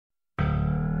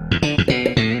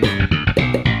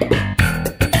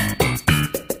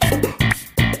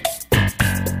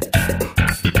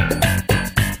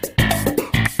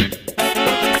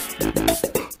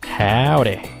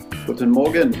howdy. Guten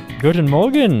Morgen. Guten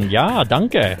Morgen, ja,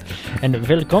 danke. And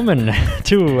willkommen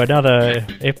to another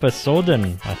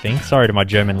episoden, I think. Sorry to my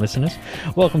German listeners.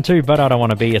 Welcome to But I Don't Want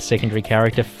to Be a Secondary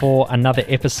Character for another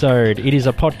episode. It is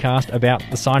a podcast about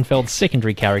the Seinfeld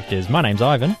secondary characters. My name's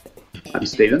Ivan. I'm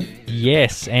Stephen.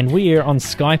 Yes, and we're on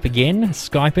Skype again,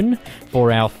 Skyping,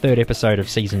 for our third episode of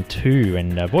Season 2.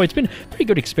 And boy, it's been a pretty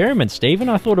good experiment, Stephen.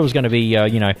 I thought it was going to be,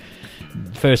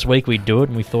 first week we'd do it,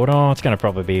 and we thought, it's going to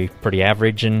probably be pretty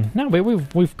average. And no,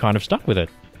 we've kind of stuck with it.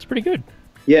 It's pretty good.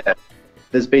 Yeah,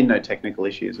 there's been no technical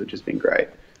issues, which has been great.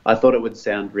 I thought it would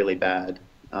sound really bad,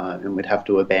 and we'd have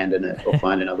to abandon it or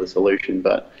find another solution,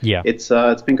 but yeah, it's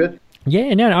been good.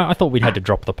 Yeah, no, I thought we'd had to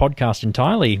drop the podcast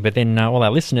entirely, but then all our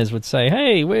listeners would say,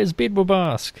 hey, where's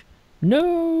Bidwabask?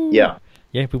 No! Yeah.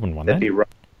 Yeah, we wouldn't want That'd that. be right.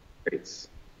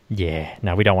 Yeah,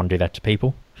 no, we don't want to do that to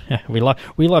people. we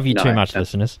love you too much,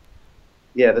 listeners.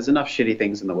 Yeah, there's enough shitty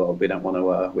things in the world. We don't want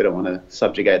to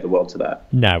subjugate the world to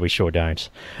that. No, we sure don't.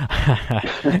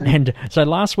 And so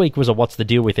last week was a What's the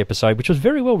Deal With episode, which was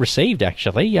very well received,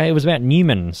 actually. Yeah, it was about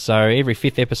Newman. So every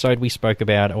fifth episode we speak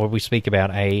about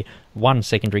one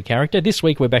secondary character. This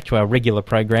week we're back to our regular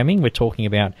programming. We're talking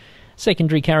about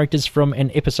secondary characters from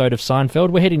an episode of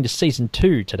Seinfeld. We're heading to Season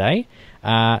 2 today.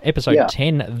 Episode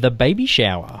 10, The Baby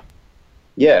Shower.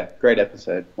 Yeah, great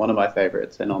episode. One of my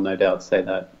favourites, and I'll no doubt say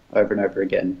that over and over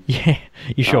again. Yeah,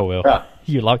 you sure will. Right.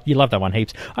 You love that one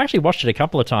heaps. I actually watched it a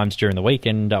couple of times during the week,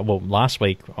 and last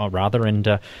week rather, and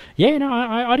I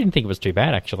didn't think it was too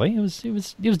bad actually. It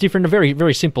was different, a very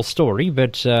very simple story,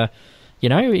 but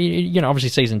obviously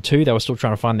Season 2 they were still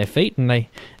trying to find their feet, and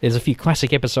there's a few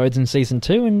classic episodes in Season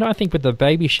 2, and I think with the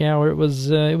baby shower it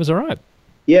was all right.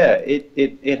 Yeah,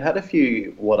 it had a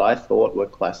few what I thought were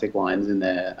classic lines in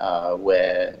there,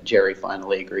 where Jerry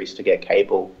finally agrees to get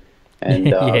Cable,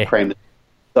 and Kramer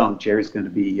song Jerry's going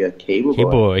to be Cable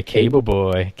Boy. Cable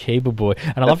Boy.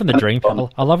 And I love in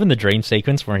the dream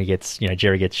sequence where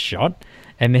Jerry gets shot,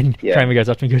 and then Kramer goes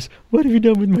up to him and goes, "What have you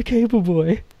done with my Cable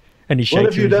Boy?" And he shakes.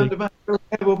 What have you done to my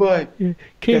Cable Boy? Yeah,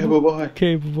 Cable Boy.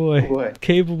 Cable Boy.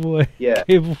 Cable Boy. Yeah.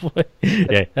 Cable Boy.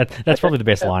 Yeah, that's probably the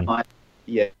best line.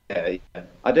 Yeah.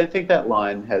 I don't think that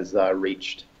line has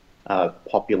reached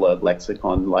popular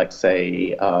lexicon, like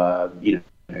say, my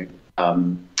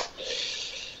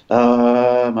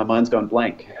mind's gone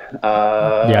blank.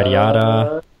 Yada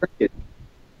yada.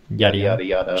 Yada yada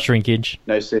yada. Shrinkage.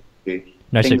 No CPU.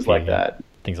 No things CPU, like yeah. that.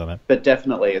 Things like that. But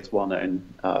definitely, it's well known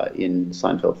in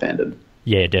Seinfeld fandom.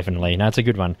 Yeah, definitely. No, it's a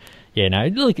good one. Yeah, no,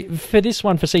 look, for this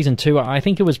one, for Season 2, I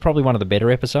think it was probably one of the better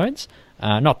episodes.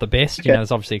 Not the best. Okay.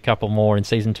 There's obviously a couple more in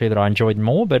Season 2 that I enjoyed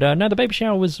more, but no, the baby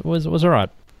shower was all right.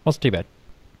 Wasn't too bad.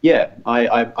 Yeah,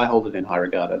 I hold it in high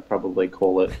regard. I'd probably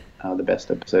call it the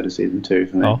best episode of Season 2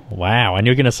 for me. Oh, wow. And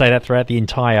you're going to say that throughout the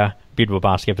entire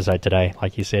Bidwabask episode today,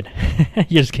 like you said.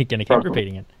 You're just going to keep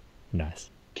repeating it. Nice.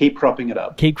 Keep propping it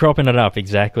up. Keep cropping it up,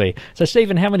 exactly. So,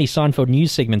 Stephen, how many Seinfeld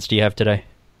news segments do you have today?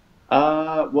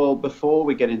 Well, before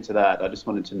we get into that, I just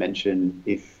wanted to mention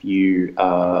if you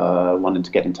wanted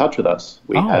to get in touch with us,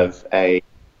 we have a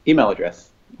email address.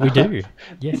 We do,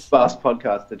 yes.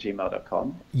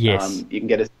 bidwabaskpodcast@gmail.com. Yes. You can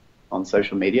get us on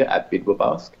social media at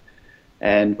Bidwabask.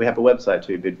 And we have a website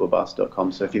too,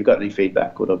 bidwabask.com. So if you've got any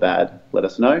feedback, good or bad, let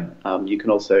us know. You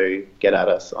can also get at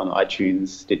us on iTunes,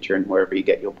 Stitcher, and wherever you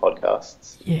get your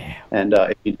podcasts. Yeah. And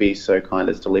if you'd be so kind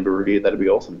as to leave a review, that'd be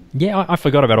awesome. Yeah, I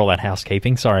forgot about all that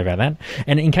housekeeping. Sorry about that.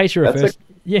 And in case you're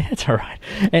yeah, it's all right.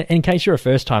 And in case you're a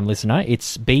first-time listener,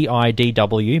 it's BIDWBASC.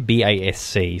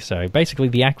 So basically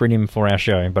the acronym for our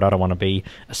show, But I Don't Want to Be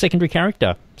a Secondary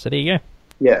Character. So there you go.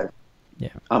 Yeah. Yeah.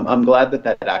 I'm glad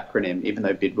that acronym, even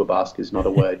though Bidwabask is not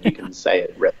a word, you can say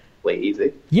it relatively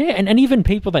easy. Yeah, and even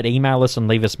people that email us and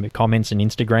leave us comments on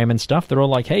Instagram and stuff, they're all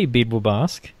like, hey,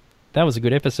 Bidwabask, that was a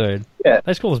good episode. Yeah.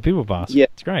 Let's call us Bidwabask. Yeah.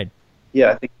 It's great.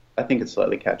 Yeah, I think it's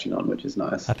slowly catching on, which is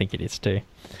nice. I think it is too.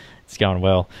 It's going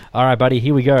well. All right, buddy,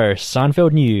 here we go.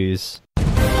 Seinfeld news.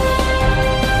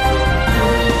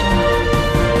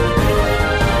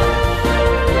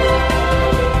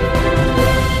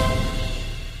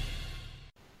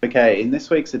 Okay, in this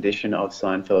week's edition of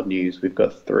Seinfeld News, we've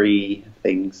got three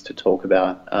things to talk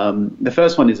about. The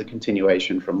first one is a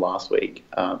continuation from last week.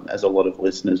 As a lot of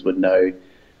listeners would know,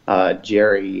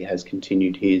 Jerry has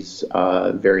continued his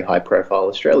very high-profile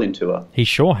Australian tour. He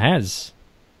sure has.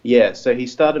 Yeah, so he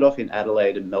started off in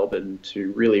Adelaide and Melbourne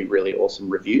to really, really awesome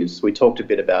reviews. We talked a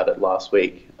bit about it last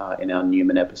week in our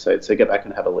Newman episode, so go back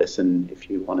and have a listen if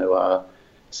you want to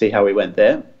see how we went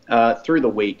there. Through the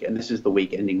week, and this is the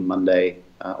week ending Monday,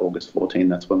 August 14,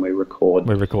 that's when we record.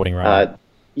 We're recording right now.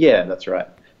 Yeah, that's right.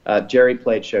 Jerry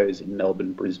played shows in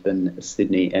Melbourne, Brisbane,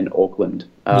 Sydney, and Auckland.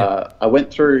 I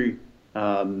went through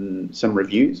some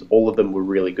reviews. All of them were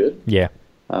really good. Yeah.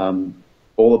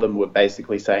 All of them were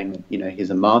basically saying that, he's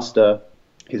a master.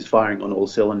 He's firing on all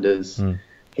cylinders.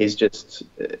 He's just,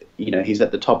 he's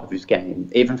at the top of his game.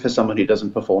 Even for someone who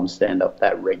doesn't perform stand-up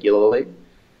that regularly,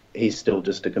 he's still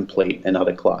just a complete and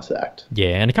utter class act.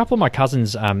 Yeah, and a couple of my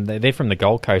cousins, they're from the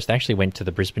Gold Coast. They actually went to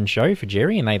the Brisbane show for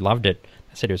Jerry, and they loved it.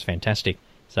 They said it was fantastic.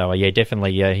 So yeah,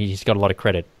 definitely, he's got a lot of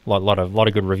credit, a lot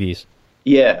of good reviews.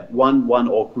 Yeah, one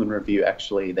Auckland review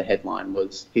actually. The headline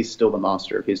was "He's still the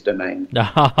master of his domain,"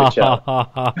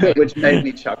 which made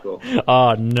me chuckle.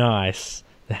 Oh, nice.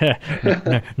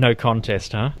 No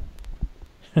contest, huh?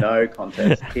 No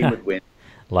contest. He would win.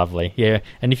 Lovely. Yeah,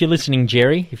 and if you're listening,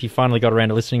 Jerry, if you finally got around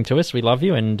to listening to us, we love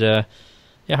you, and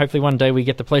hopefully one day we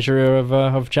get the pleasure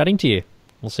of chatting to you.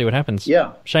 We'll see what happens.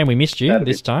 Yeah. Shame we missed you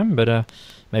this time, but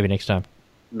maybe next time.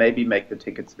 Maybe make the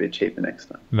tickets a bit cheaper next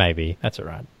time. Maybe. That's all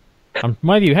right.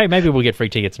 Maybe we'll get free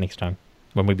tickets next time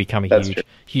when we become a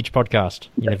huge podcast.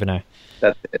 You never know.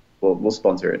 That's it. We'll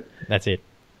sponsor it. That's it.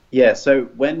 Yeah, so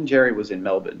when Jerry was in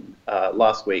Melbourne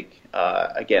last week,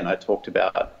 again, I talked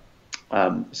about...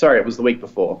 it was the week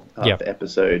before the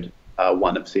episode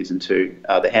 1 of Season 2,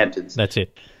 The Hamptons. That's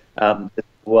it. The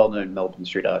well-known Melbourne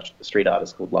street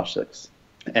artist called Lush Six.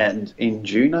 And in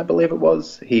June, I believe it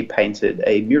was, he painted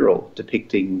a mural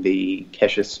depicting the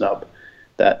Kesha snub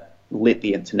that lit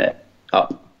the internet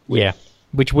up. Yeah,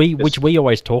 which we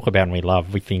always talk about and we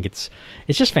love. We think it's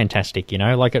just fantastic,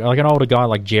 like an older guy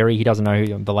like Jerry. He doesn't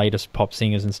know the latest pop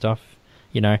singers and stuff.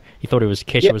 He thought it was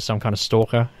Kesha was some kind of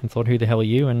stalker and thought, who the hell are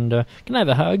you? And can I have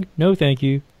a hug? No, thank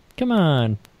you. Come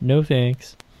on, no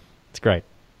thanks. It's great.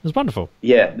 It was wonderful.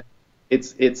 Yeah,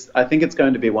 I think it's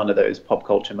going to be one of those pop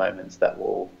culture moments that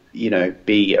will,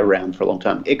 be around for a long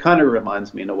time. It kind of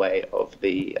reminds me in a way of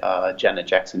the Janet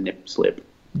Jackson nip slip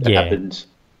that happened,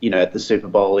 at the Super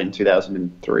Bowl in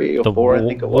 2003 or 4, I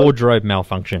think it was. Wardrobe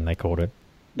malfunction, they called it.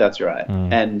 That's right.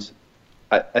 And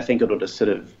I think it'll just sort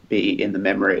of be in the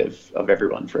memory of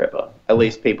everyone forever. At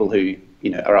least people who,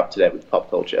 are up to date with pop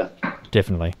culture.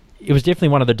 Definitely. It was definitely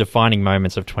one of the defining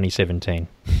moments of 2017.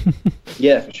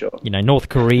 Yeah, for sure. North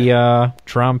Korea,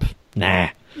 Trump, nah.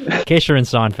 Kesha and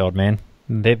Seinfeld, man.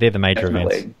 They're the major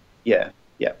events. Yeah.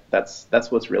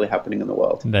 That's what's really happening in the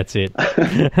world. That's it.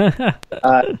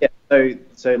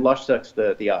 So Lush Six,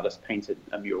 the artist, painted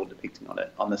a mural depicting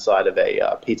on the side of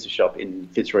a pizza shop in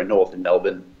Fitzroy North in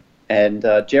Melbourne. And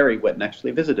Jerry went and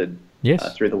actually visited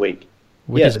through the week.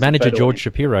 With his manager, George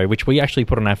Shapiro, which we actually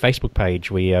put on our Facebook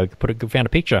page. We found a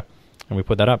picture, and we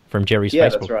put that up from Jerry's Facebook. Yeah,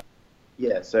 that's right.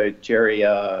 Yeah, so Jerry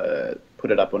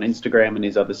put it up on Instagram and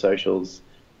his other socials,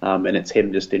 and it's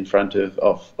him just in front of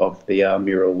the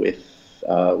mural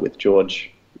with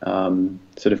George,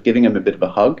 sort of giving him a bit of a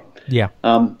hug. Yeah.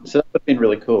 So that would have been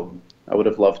really cool. I would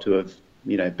have loved to have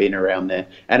been around there.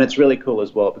 And it's really cool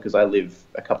as well because I live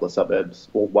a couple of suburbs,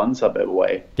 or one suburb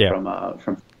away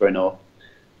from Fitzroy North.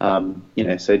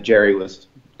 So Jerry was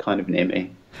kind of near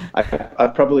me.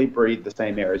 I've probably breathed the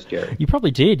same air as Jerry. You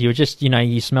probably did. You were just,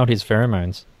 you smelled his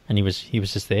pheromones, and he was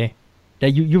just there. Now,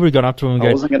 you would have gone up to him and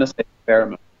I wasn't going to say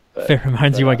pheromones.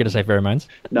 Pheromones? You weren't going to say pheromones?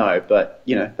 No, but,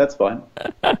 that's fine.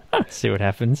 See what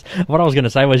happens. What I was going to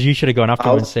say was you should have gone up to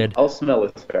him and said... I'll smell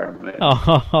his pheromones.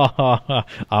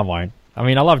 I won't. I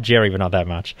mean, I love Jerry, but not that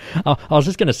much. I was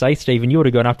just going to say, Stephen, you would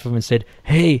have gone up to him and said,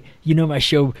 hey, my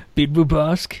show, Bid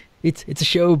Rubask? It's a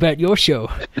show about your show.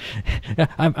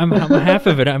 I'm half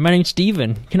of it. My name's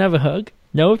Stephen. Can I have a hug?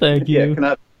 No, thank you.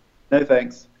 Yeah, no,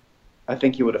 thanks. I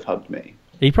think he would have hugged me.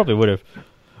 He probably would have.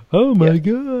 Oh, my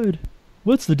God.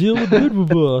 What's the deal with Bid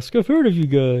Rubask? I've heard of you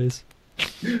guys.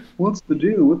 What's the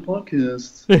deal with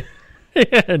podcasts?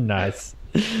 Yeah, nice.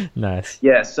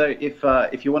 Yeah, so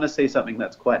if you want to see something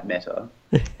that's quite meta,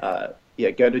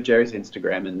 go to Jerry's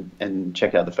Instagram and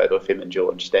check out the photo of him and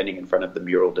George standing in front of the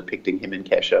mural depicting him and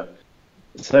Kesha.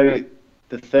 So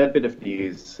the third bit of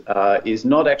news is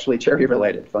not actually Jerry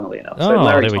related, funnily enough. So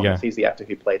Larry Thomas, he's the actor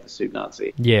who played the Soup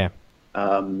Nazi. Yeah.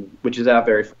 Which is our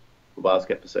very first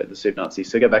Basque episode, the Soup Nazi.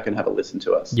 So go back and have a listen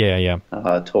to us. Yeah.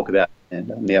 Talk about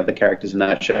and the other characters in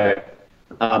that show.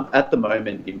 At the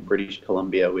moment in British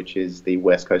Columbia, which is the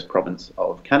west coast province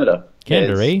of Canada,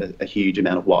 there's a huge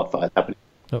amount of wildfires happening.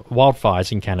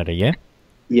 Wildfires in Canada, yeah?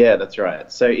 Yeah, that's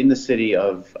right. So in the city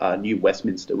of New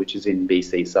Westminster, which is in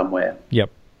BC somewhere,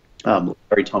 yep.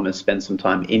 Larry Thomas spends some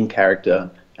time in character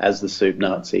as the Soup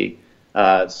Nazi,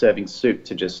 serving soup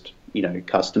to just,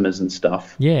 customers and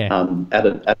stuff. Yeah. At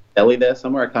a deli there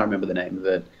somewhere, I can't remember the name of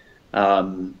it.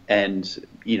 And,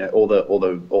 all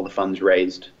the funds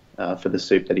raised for the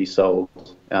soup that he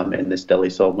sold, and this deli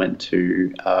sold went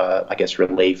to, I guess,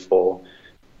 relief for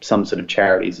some sort of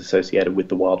charities associated with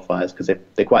the wildfires, because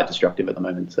they're quite destructive at the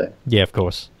moment. So yeah, of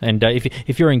course. And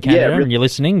if you're in Canada and you're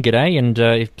listening, g'day,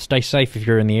 and stay safe if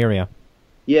you're in the area.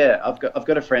 Yeah, I've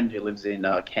got a friend who lives in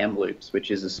Kamloops,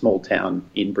 which is a small town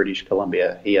in British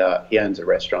Columbia. He owns a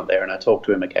restaurant there, and I talk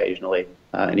to him occasionally,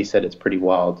 and he said it's pretty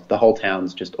wild. The whole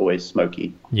town's just always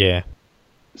smoky. Yeah.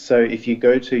 So if you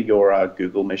go to your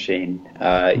Google machine,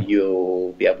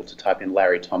 you'll be able to type in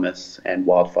Larry Thomas and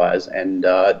wildfires and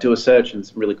do a search, and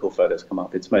some really cool photos come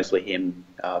up. It's mostly him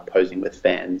posing with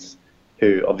fans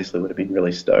who obviously would have been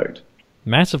really stoked.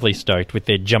 Massively stoked with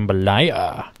their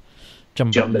jambalaya.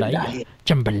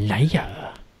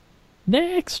 Jambalaya.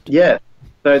 Next. Yeah.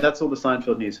 So that's all the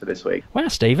Seinfeld news for this week. Wow,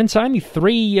 Stephen. So only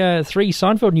three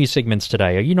Seinfeld news segments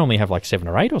today. You normally have like 7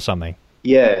 or 8 or something.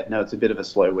 Yeah, no, it's a bit of a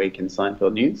slow week in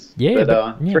Seinfeld news. Yeah,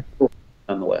 but pretty cool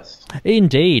nonetheless.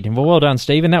 Indeed. Well done,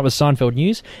 Stephen. That was Seinfeld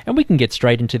news. And we can get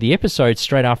straight into the episode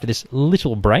straight after this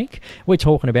little break. We're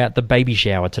talking about The Baby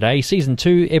Shower today, Season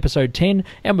 2, Episode 10,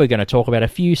 and we're going to talk about a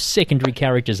few secondary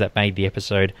characters that made the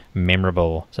episode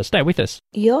memorable. So stay with us.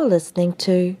 You're listening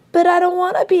to But I Don't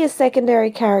Want to Be a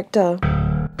Secondary Character.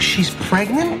 She's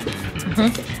pregnant?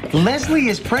 Mm-hmm. Leslie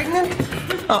is pregnant?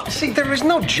 Oh, see, there is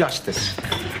no justice.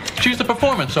 She's a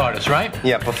performance artist, right?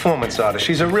 Yeah, performance artist.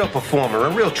 She's a real performer,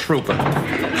 a real trooper.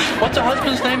 What's her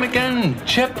husband's name again?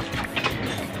 Chip?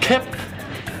 Kip?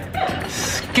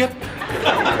 Skip?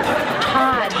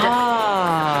 Todd.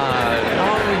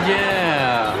 Oh,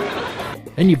 yeah.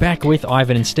 And you're back with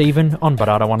Ivan and Stephen on But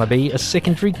I Don't Want to Be a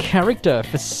Secondary Character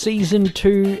for Season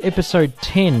 2, Episode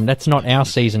 10. That's not our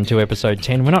Season 2, Episode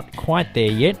 10. We're not quite there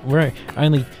yet. We're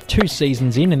only 2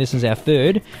 seasons in, and this is our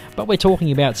 3rd. But we're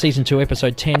talking about Season 2,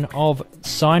 Episode 10 of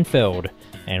Seinfeld.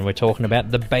 And we're talking about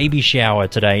The Baby Shower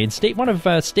today. It's one of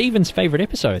Stephen's favourite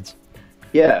episodes.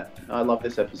 Yeah, I love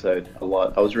this episode a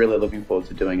lot. I was really looking forward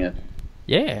to doing it.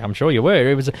 Yeah, I'm sure you were.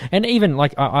 It was, and even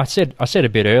like I said a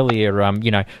bit earlier.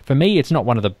 For me, it's not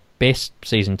one of the best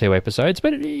season 2 episodes,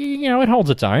 but it holds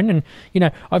its own. And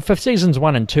for seasons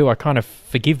 1 and 2, I kind of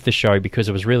forgive the show because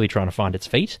it was really trying to find its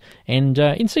feet. And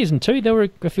in season 2, there were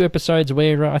a few episodes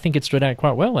where I think it stood out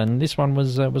quite well, and this one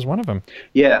was one of them.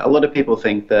 Yeah, a lot of people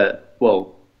think that.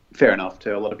 Well, fair enough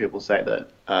too. A lot of people say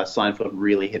that Seinfeld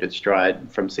really hit its stride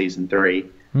from season 3.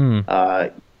 And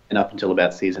up until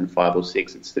about season 5 or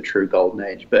 6, it's the true golden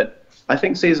age. But I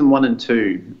think season 1 and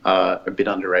 2 are a bit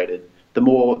underrated. The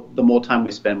more time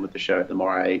we spend with the show, the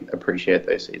more I appreciate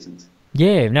those seasons.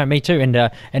 Yeah, no, me too.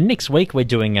 And next week we're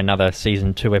doing another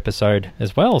season 2 episode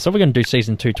as well. So we're going to do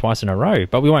season 2 twice in a row.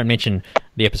 But we won't mention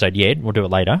the episode yet. We'll do it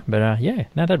later. But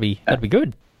that'd be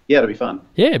good. Yeah, it'll be fun.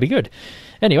 Yeah, it'd be good.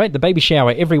 Anyway, The Baby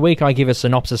Shower. Every week I give a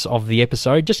synopsis of the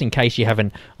episode, just in case you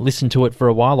haven't listened to it for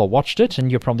a while or watched it,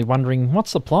 and you're probably wondering,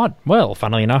 what's the plot? Well,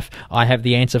 funnily enough, I have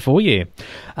the answer for you.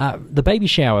 The Baby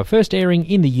Shower, first airing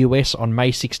in the US on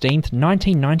May 16th,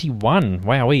 1991.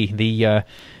 Wowee,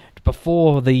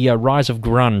 before the rise of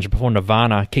grunge, before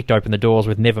Nirvana kicked open the doors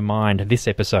with Nevermind, this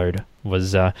episode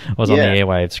was on the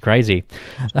airwaves. Crazy.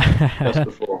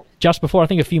 Just before, I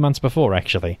think a few months before,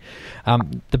 actually.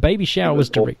 The Baby Shower was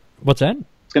direct. What's that? I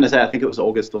was going to say, I think it was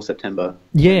August or September.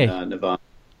 Yeah. When Nirvana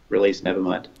released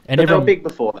Nevermind. And but they were big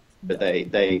before that, but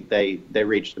they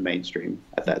reached the mainstream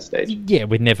at that stage. Yeah,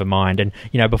 with Nevermind. And,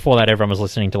 before that, everyone was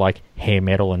listening to, like, hair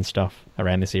metal and stuff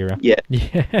around this era. Yeah.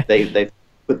 They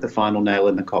put the final nail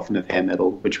in the coffin of hair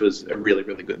metal, which was a really,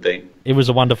 really good thing. It was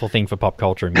a wonderful thing for pop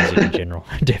culture and music in general,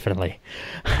 definitely.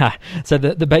 So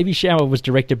the Baby Shower was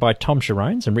directed by Tom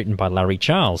Sharones and written by Larry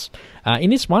Charles.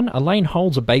 In this one, Elaine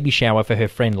holds a baby shower for her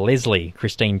friend Leslie,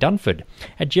 Christine Dunford,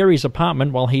 at Jerry's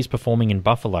apartment while he's performing in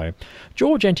Buffalo.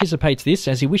 George anticipates this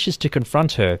as he wishes to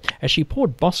confront her as she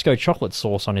poured Bosco chocolate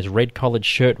sauce on his red collared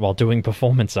shirt while doing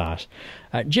performance art.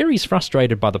 Jerry's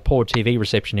frustrated by the poor TV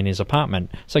reception in his apartment,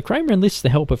 so Kramer enlists the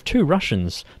help of 2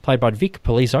 Russians, played by Vic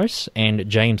Polizos and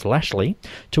James Lashley,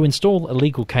 to install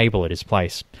illegal cable at his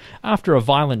place. After a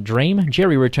violent dream,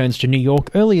 Jerry returns to New York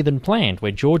earlier than planned,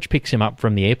 where George picks him up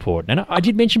from the airport. And I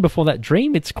did mention before that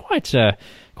dream, it's quite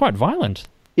violent.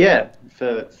 Yeah,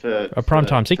 for a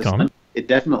primetime sitcom. It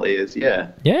definitely is,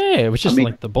 yeah. Yeah, it was just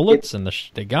like the bullets and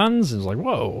the guns. It was like,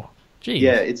 whoa, geez.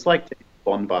 Yeah, it's like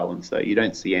Bond violence, though. You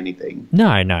don't see anything.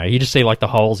 No, you just see like the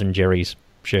holes in Jerry's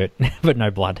shirt, but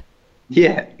no blood.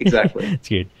 Yeah, exactly. It's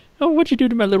good. Oh, what'd you do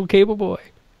to my little cable boy?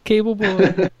 Cable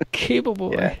boy, cable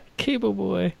boy, yeah. Cable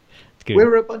boy. It's good.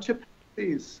 We're a bunch of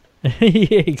patsies.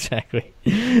 Yeah, exactly.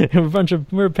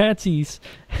 We're patsies.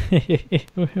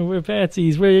 We're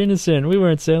patsies. We're innocent. We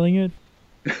weren't selling it.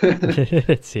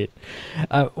 That's it.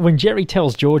 When Jerry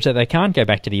tells George that they can't go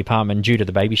back to the apartment due to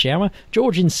the baby shower,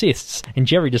 George insists, and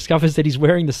Jerry discovers that he's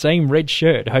wearing the same red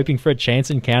shirt, hoping for a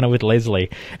chance encounter with Leslie.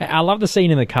 I love the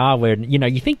scene in the car where,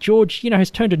 you think George,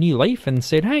 has turned a new leaf and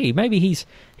said, hey, maybe he's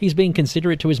being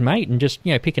considerate to his mate and just,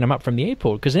 picking him up from the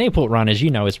airport. Because an airport run, as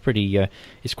you know, is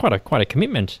quite a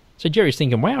commitment. So Jerry's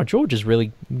thinking, wow, George has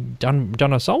really done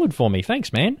a solid for me.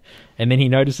 Thanks, man. And then he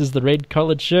notices the red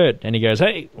collared shirt and he goes,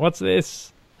 hey, what's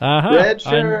this? Red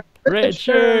shirt. Red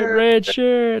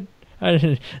shirt.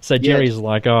 So Jerry's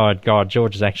like, oh, God,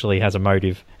 George actually has a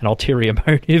motive, an ulterior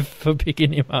motive for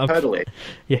picking him up. Totally.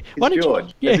 Yeah. It's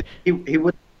George.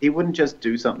 He wouldn't just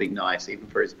do something nice even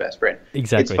for his best friend.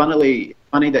 Exactly. It's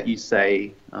funny that you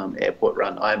say airport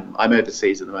run. I'm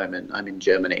overseas at the moment. I'm in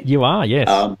Germany. You are,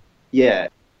 yes. Yeah.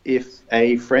 If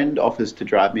a friend offers to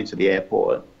drive me to the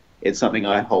airport, it's something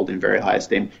I hold in very high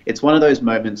esteem. It's one of those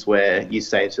moments where you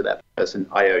say to that person,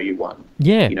 I owe you one.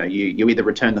 Yeah. You either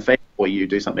return the favour or you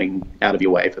do something out of your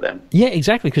way for them. Yeah,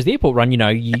 exactly, because the airport run,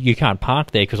 you can't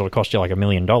park there because it'll cost you like $1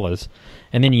 million.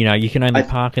 And then, you can only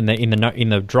park in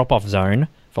the drop-off zone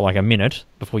for like a minute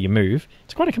before you move.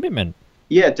 It's quite a commitment.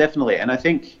 Yeah, definitely. And I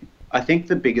think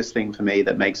the biggest thing for me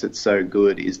that makes it so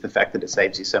good is the fact that it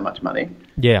saves you so much money.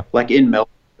 Yeah. Like in Melbourne,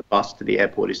 the bus to the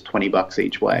airport is $20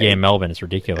 each way. Yeah, Melbourne, it's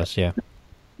ridiculous, yeah.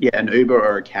 Yeah, an Uber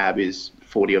or a cab is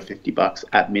 $40 or $50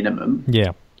 at minimum.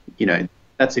 Yeah.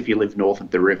 That's if you live north of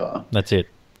the river. That's it.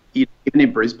 Even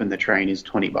in Brisbane, the train is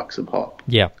 $20 a pop.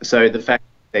 Yeah. So the fact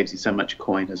that it saves you so much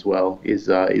coin as well is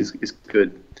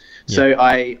good. Yeah. So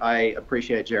I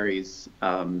appreciate Jerry's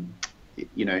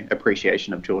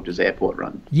appreciation of George's airport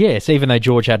run. Yes, even though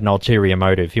George had an ulterior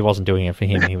motive, he wasn't doing it for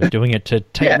him. He was doing it to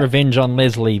take revenge on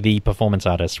Leslie, the performance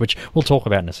artist, which we'll talk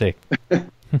about in a sec.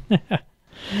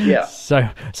 Yeah. So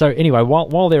anyway,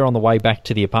 while they're on the way back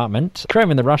to the apartment,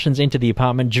 Kramer and the Russians enter the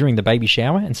apartment during the baby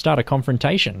shower and start a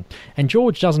confrontation. And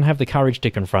George doesn't have the courage to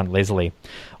confront Leslie.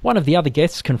 One of the other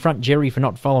guests confront Jerry for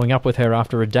not following up with her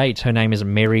after a date. Her name is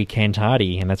Mary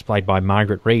Cantardi, and that's played by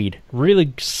Margaret Reed.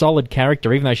 Really solid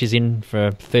character, even though she's in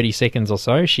for 30 seconds or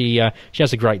so. She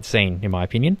has a great scene, in my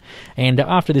opinion. And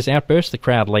after this outburst, the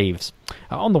crowd leaves.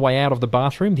 On the way out of the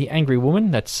bathroom, the angry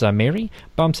woman, that's Mary,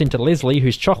 bumps into Leslie,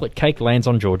 whose chocolate cake lands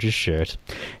on George's shirt.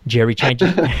 Jerry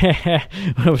changes...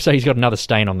 So he's got another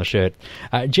stain on the shirt.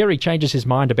 Jerry changes his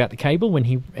mind about the cable when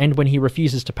he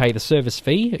refuses to pay the service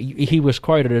fee. He was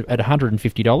quoted at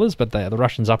 $150, but the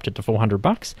Russians upped it to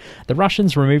 $400. The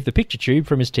Russians remove the picture tube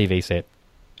from his TV set.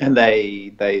 And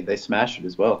they smash it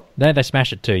as well. They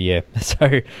smash it too, yeah.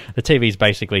 So the TV's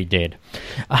basically dead.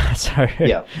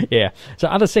 Yeah. So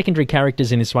other secondary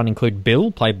characters in this one include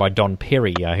Bill, played by Don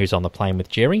Perry, who's on the plane with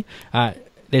Jerry.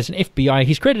 There's an FBI.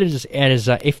 He's credited as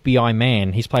FBI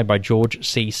man. He's played by George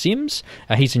C. Sims.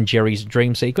 He's in Jerry's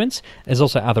dream sequence. There's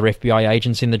also other FBI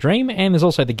agents in the dream, and there's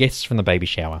also the guests from the baby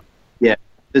shower. Yeah.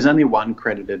 There's only one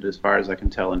credited as far as I can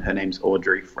tell, and her name's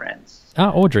Audrey France. Oh,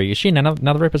 Audrey. Is she in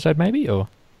another episode maybe, or...?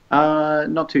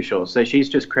 Not too sure. So she's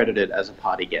just credited as a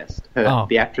party guest.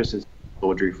 The actress is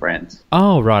Audrey France.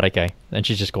 Oh, right, okay. And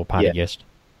she's just called party guest.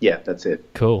 Yeah, that's it.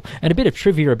 Cool. And a bit of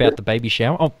trivia about the baby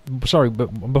shower. Oh, sorry, but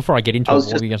before I get into it, what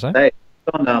were you going to say?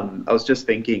 I was just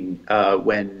thinking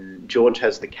when George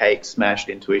has the cake smashed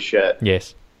into his shirt.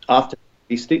 Yes. After,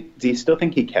 do you still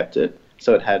think he kept it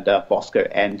so it had Bosco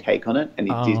and cake on it? And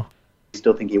do you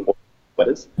still think he wore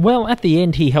sweaters? Well, at the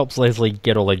end, he helps Leslie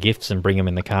get all her gifts and bring them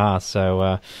in the car.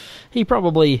 So he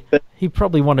probably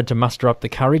wanted to muster up the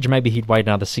courage. Maybe he'd wait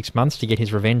another 6 months to get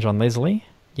his revenge on Leslie.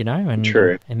 And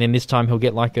True. And then this time he'll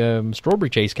get like a strawberry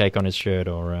cheesecake on his shirt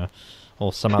or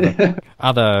some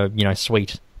other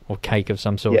sweet or cake of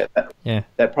some sort. Yeah,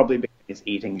 that probably became his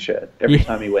eating shirt. Every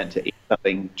time he went to eat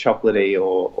something chocolatey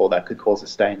or that could cause a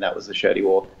stain, that was the shirt he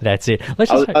wore. That's it.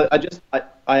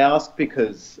 I ask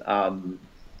because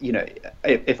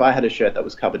if I had a shirt that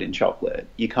was covered in chocolate,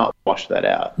 you can't wash that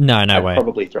out. No way. I'd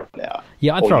probably throw it out.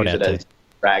 Yeah, I'd throw it out too. As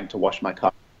rag to wash my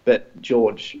car. But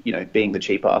George, being the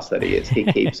cheap ass that he is, he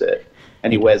keeps it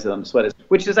and he wears it on sweaters,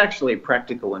 which is actually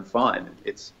practical and fine.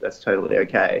 That's totally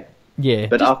okay. Yeah.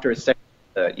 But after a second,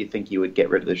 you think you would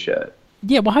get rid of the shirt.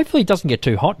 Yeah, well, hopefully it doesn't get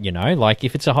too hot, Like,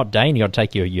 if it's a hot day and you got to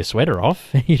take your sweater off,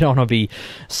 you don't want to be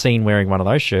seen wearing one of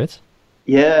those shirts.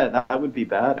 Yeah, that would be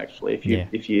bad, actually,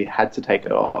 if you had to take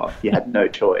it off. You had no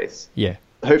choice. Yeah.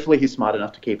 Hopefully he's smart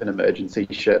enough to keep an emergency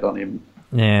shirt on him.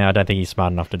 Yeah, I don't think he's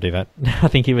smart enough to do that. I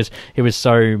think he was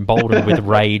so bolden with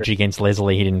rage against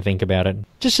Leslie, he didn't think about it.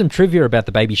 Just some trivia about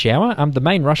the baby shower. The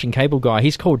main Russian cable guy,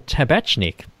 he's called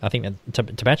Tabachnik. I think that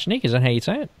Tabachnik, is that how you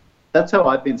say it? That's how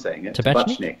I've been saying it.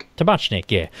 Tabachnik? Tabachnik,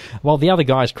 yeah. While the other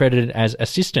guy is credited as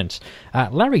assistant.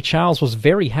 Larry Charles was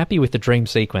very happy with the dream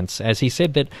sequence, as he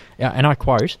said that, and I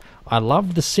quote, "I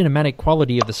love the cinematic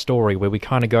quality of the story where we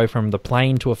kind of go from the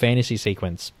plane to a fantasy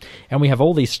sequence. And we have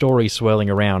all these stories swirling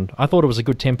around. I thought it was a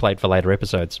good template for later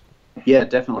episodes." Yeah,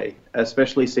 definitely.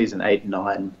 Especially season 8 and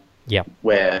 9. Yeah.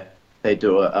 Where they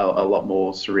do a lot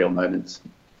more surreal moments.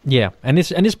 Yeah, and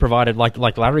this provided,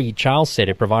 like Larry Charles said,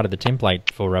 it provided the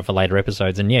template for later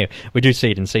episodes, and yeah, we do see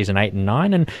it in season 8 and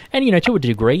 9, and you know, to a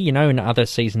degree, you know, in other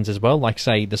seasons as well, like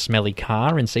say the smelly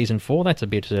car in season 4. That's a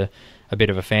bit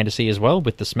of a fantasy as well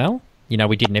with the smell. You know,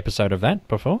 we did an episode of that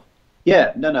before.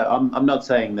 Yeah, no, I'm not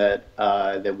saying that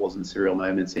there wasn't surreal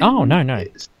moments in. Oh no.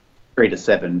 3 to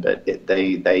 7, but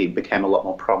they became a lot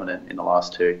more prominent in the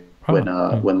last 2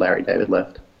 when Larry David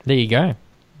left. There you go.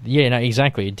 Yeah, no,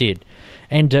 exactly, it did.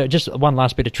 And just one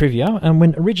last bit of trivia.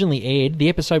 When originally aired, the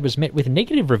episode was met with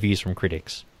negative reviews from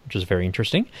critics, which was very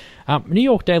interesting. New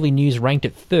York Daily News ranked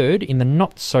it 3rd in the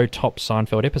not-so-top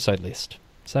Seinfeld episode list.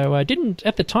 So at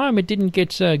the time, it didn't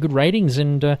get good ratings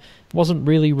and wasn't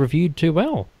really reviewed too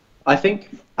well. I think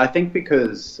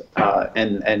because,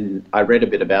 and I read a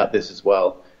bit about this as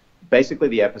well, basically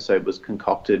the episode was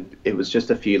concocted. It was just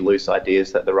a few loose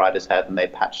ideas that the writers had, and they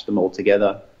patched them all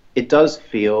together. It does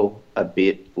feel a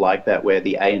bit like that, where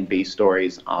the A and B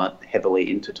stories aren't heavily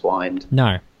intertwined.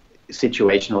 No.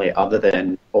 Situationally, other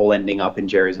than all ending up in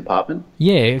Jerry's apartment.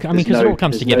 Yeah, I mean, because it all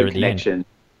comes together at the end.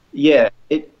 Yeah,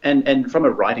 and from a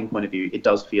writing point of view, it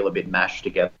does feel a bit mashed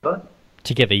together.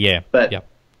 Yeah.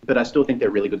 But I still think they're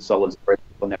really good, solid stories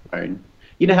on their own.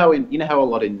 You know how a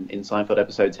lot in Seinfeld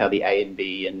episodes, how the A and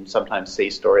B and sometimes C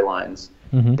storylines,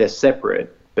 they're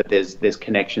separate, but there's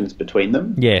connections between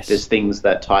them. Yes. There's things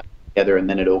that tie together, and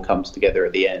then it all comes together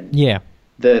at the end. Yeah.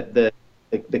 The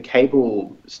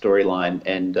Cable storyline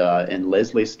and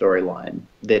Leslie's storyline,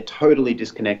 they're totally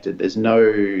disconnected. There's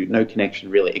no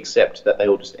connection really, except that they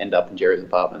all just end up in Jerry's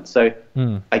apartment. So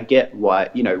I get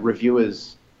why, you know,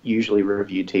 reviewers usually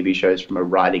review TV shows from a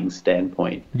writing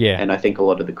standpoint. Yeah. And I think a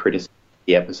lot of the criticism of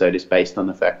the episode is based on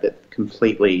the fact that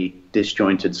completely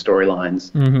disjointed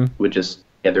storylines were just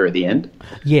together at the end.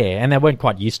 Yeah, and they weren't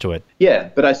quite used to it. Yeah,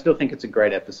 but I still think it's a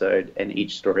great episode, and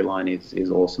each storyline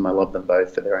is awesome. I love them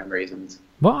both for their own reasons.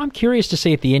 Well, I'm curious to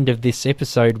see at the end of this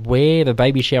episode where the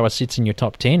baby shower sits in your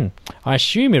top 10. I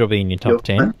assume it'll be in your top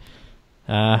 10.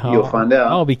 You'll find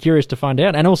out. I'll be curious to find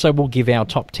out. And also we'll give our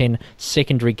top 10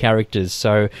 secondary characters.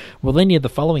 So will any of the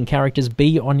following characters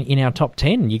be in our top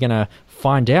 10? You're going to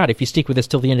find out. If you stick with us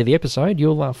till the end of the episode,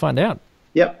 you'll find out.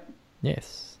 Yep.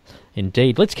 Yes.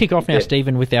 Indeed. Let's kick off now,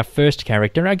 Stephen, with our first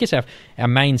character. I guess our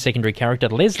main secondary character,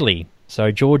 Leslie.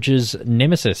 So George's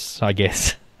nemesis, I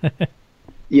guess.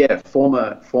 Yeah,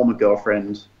 former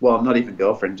girlfriend. Well, not even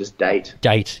girlfriend, just date.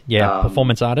 Date, yeah.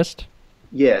 Performance artist.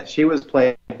 Yeah, she was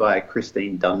played by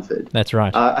Christine Dunford. That's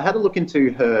right. I had a look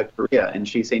into her career, and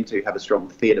she seemed to have a strong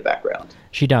theatre background.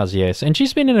 She does, yes. And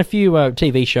she's been in a few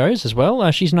TV shows as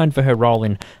well. She's known for her role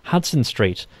in Hudson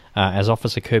Street as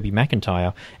Officer Kirby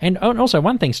McIntyre. And also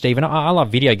one thing, Stephen, I love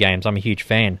video games. I'm a huge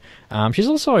fan. She's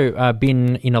also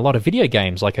been in a lot of video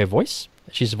games, like her voice.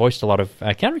 She's voiced a lot of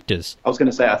characters. I was going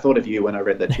to say, I thought of you when I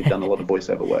read that she'd done a lot of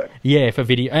voiceover work. Yeah, for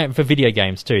video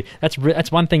games too.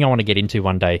 That's one thing I want to get into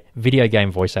one day. Video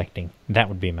game voice acting. That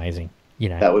would be amazing. You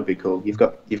know, that would be cool. You've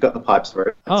got the pipes for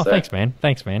it. Oh, thanks,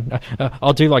 man.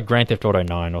 I'll do like Grand Theft Auto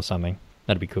 9 or something.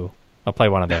 That'd be cool. I'll play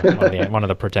one of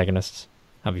the protagonists.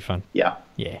 That'd be fun. Yeah.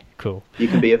 Yeah, cool. You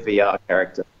can be a VR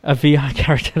character. A VR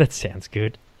character? That sounds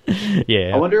good.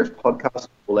 Yeah. I wonder if podcasts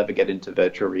will ever get into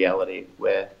virtual reality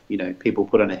where, you know, people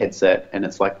put on a headset and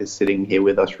it's like they're sitting here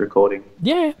with us recording.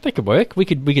 Yeah, that could work. We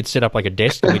could set up like a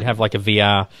desk and we'd have like a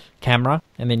VR camera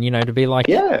and then, you know, to be like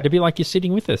you're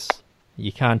sitting with us.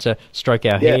 You can't stroke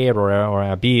our hair or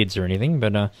our beards or anything,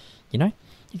 but you know,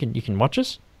 you can watch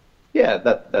us. Yeah,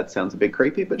 that sounds a bit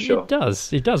creepy, but sure. It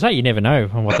does. Hey, you never know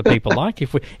what the people like.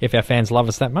 If our fans love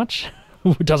us that much,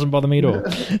 it doesn't bother me at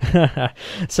all.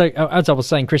 So, as I was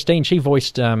saying, Christine, she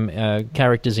voiced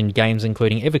characters in games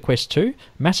including EverQuest 2,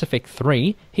 Mass Effect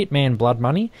 3, Hitman Blood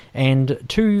Money, and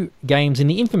 2 games in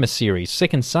the Infamous series,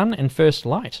 Second Son and First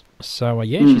Light. So,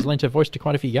 she's lent her voice to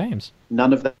quite a few games.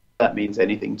 None of that means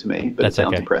anything to me, but it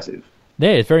sounds impressive.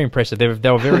 Yeah, it's very impressive. They were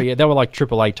like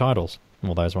AAA titles,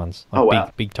 all those ones.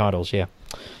 Like big titles, yeah.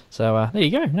 So there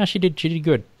you go. No, she did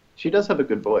good. She does have a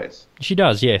good voice. She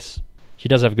does, yes. She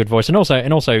does have a good voice, and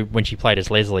also when she played as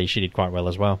Leslie, she did quite well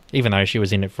as well. Even though she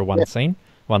was in it for one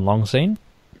long scene.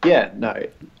 Yeah,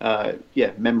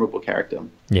 memorable character.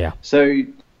 Yeah. So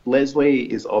Leslie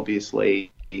is obviously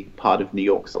part of New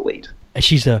York's elite.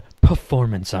 She's a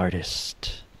performance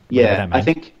artist. whatever Yeah, that I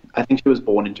means. think she was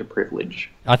born into privilege.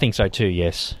 I think so too,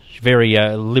 yes. Very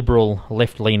liberal,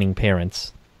 left-leaning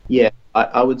parents. Yeah,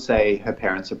 I would say her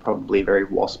parents are probably very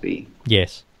waspy.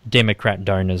 Yes. Democrat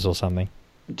donors or something.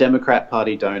 Democrat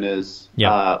Party donors,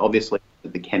 Yeah. obviously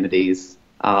the Kennedys.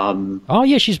 Oh,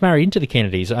 yeah, she's married into the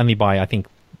Kennedys, only by, I think,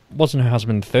 wasn't her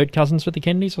husband third cousins with the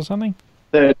Kennedys or something?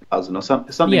 Third cousin or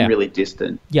something Yeah. really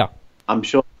distant. Yeah. I'm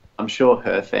sure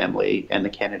her family and the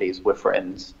Kennedys were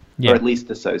friends, Yeah. or at least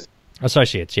associates.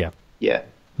 Associates, yeah. Yeah.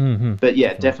 Mm-hmm. But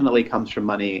yeah, definitely comes from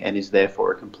money and is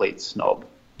therefore a complete snob.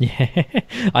 Yeah,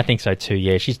 I think so too,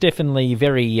 yeah. She's definitely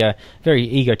very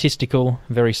egotistical,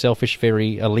 very selfish,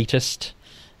 very elitist.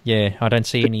 Yeah, I don't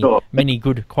see Sure. many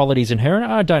good qualities in her, and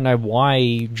I don't know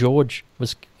why George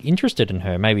was interested in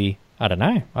her. Maybe, I don't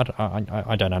know.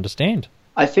 I don't understand.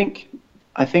 I think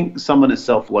someone as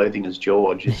self-loathing as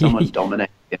George, if someone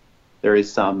dominates him, there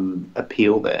is some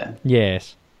appeal there.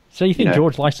 Yes. So you think know-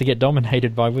 George likes to get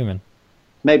dominated by women?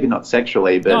 Maybe not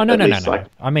sexually, but No. at least like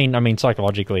I mean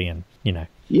psychologically and,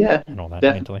 yeah, and all that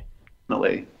definitely.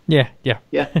 mentally. Yeah.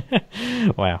 Yeah.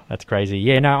 Wow, that's crazy.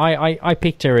 Yeah, no, I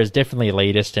picked her as definitely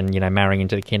elitist and, marrying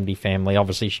into the Kennedy family.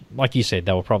 Obviously, like you said,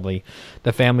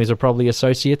 the families are probably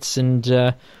associates, and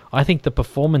I think the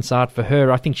performance art for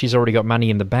her, I think she's already got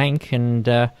money in the bank,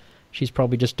 and she's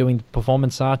probably just doing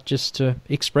performance art just to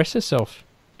express herself,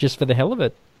 just for the hell of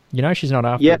it. She's not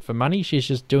after it for money, she's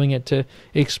just doing it to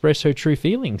express her true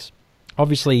feelings.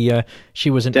 Obviously, she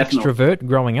was an Definitely. extrovert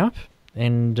growing up.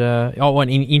 And an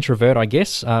introvert, I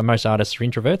guess. Most artists are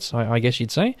introverts, I guess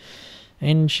you'd say.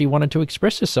 And she wanted to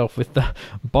express herself with the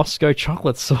Bosco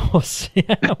chocolate sauce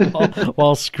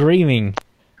while screaming.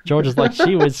 George is like,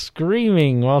 she was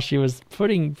screaming while she was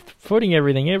putting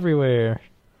everything everywhere.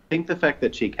 I think the fact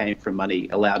that she came from money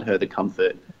allowed her the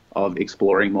comfort of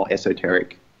exploring more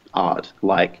esoteric art,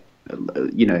 like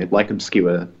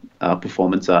obscure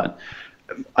performance art.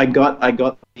 I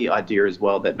got the idea as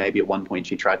well that maybe at one point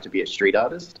she tried to be a street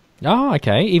artist. Oh,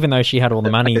 okay. Even though she had all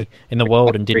the money in the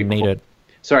world and didn't need it.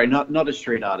 Sorry, not a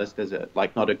street artist,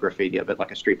 not a graffitier, but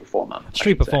like a street performer.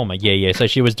 Street performer, yeah. So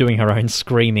she was doing her own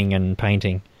screaming and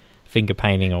painting, finger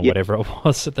painting or whatever it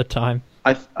was at the time.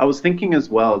 I was thinking as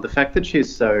well, the fact that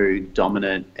she's so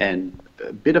dominant and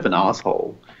a bit of an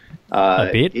asshole A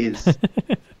bit? is...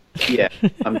 Yeah,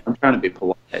 I'm trying to be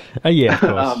polite. Oh, yeah, of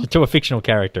course. To a fictional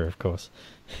character, of course.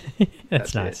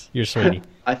 That's nice. it. You're a sweetie.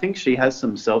 I think she has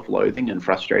some self-loathing and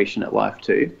frustration at life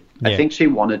too. Yeah. I think she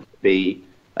wanted to be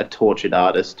a tortured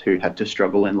artist who had to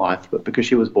struggle in life, but because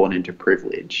she was born into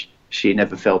privilege, she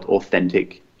never felt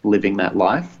authentic living that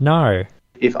life. No.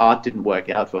 If art didn't work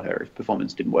out for her, if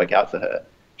performance didn't work out for her,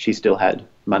 she still had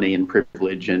money and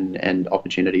privilege and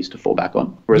opportunities to fall back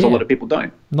on, whereas a Yeah. lot of people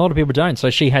don't. A lot of people don't. So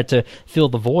she had to fill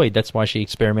the void. That's why she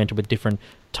experimented with different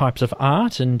types of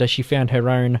art, and she found her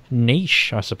own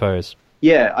niche, I suppose.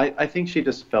 Yeah, I think she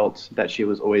just felt that she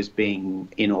was always being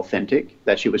inauthentic,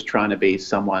 that she was trying to be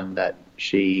someone that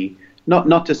she...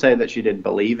 Not to say that she didn't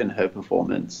believe in her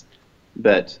performance,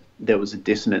 but there was a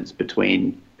dissonance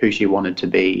between who she wanted to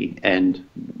be and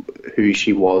who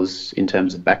she was in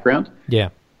terms of background. Yeah.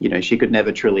 She could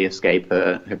never truly escape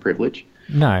her privilege.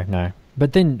 No.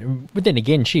 But then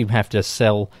again, she'd have to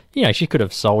sell... she could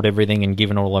have sold everything and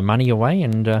given all her money away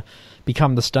and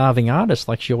become the starving artist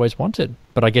like she always wanted.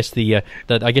 But I guess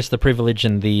the privilege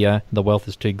and the wealth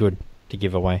is too good to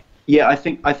give away. Yeah, I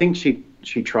think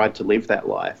she tried to live that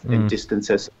life and distance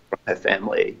herself from her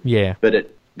family. Yeah. But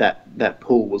that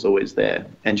pull was always there,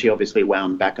 and she obviously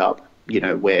wound back up,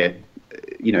 where,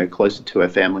 closer to her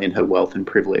family and her wealth and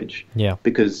privilege. Yeah.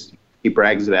 Because she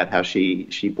brags about how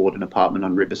she bought an apartment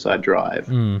on Riverside Drive,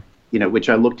 which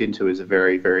I looked into as a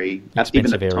very, very Expensive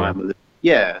even at the area. time.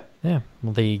 Yeah. Yeah,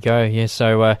 well, there you go. Yeah,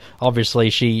 so obviously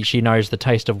she knows the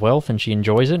taste of wealth and she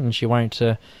enjoys it, and she won't...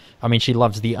 she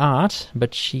loves the art,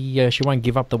 but she won't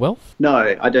give up the wealth.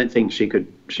 No, I don't think she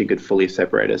could fully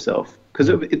separate herself, because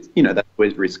it's that's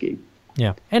always risky.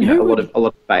 Yeah, and A lot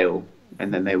of fail,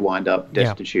 and then they wind up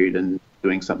destitute and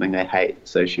doing something they hate.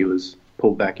 So she was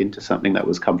pulled back into something that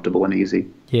was comfortable and easy.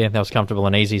 Yeah, that was comfortable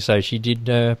and easy. So she did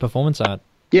performance art.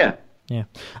 Yeah. Yeah,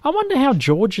 I wonder how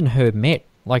George and her met.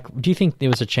 Like, do you think there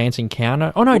was a chance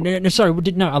encounter? Oh, no, sorry.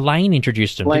 Elaine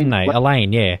introduced him, didn't they?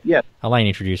 Elaine, yeah. Yeah. Elaine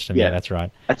introduced him, yeah, that's right.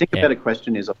 I think Yeah. a better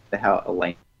question is how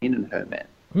Elaine and her met.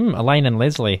 Elaine and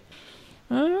Leslie.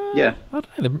 Yeah. I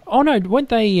don't know. Oh, no, weren't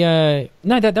they...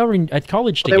 no, they were at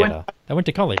college They together. They went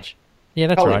to college. Yeah,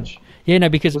 that's College. right. Yeah, no,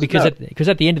 because Was it because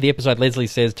at the end of the episode, Leslie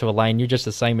says to Elaine, "You're just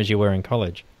the same as you were in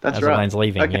college." That's as right. Elaine's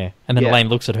leaving, Okay. yeah, and then Yeah. Elaine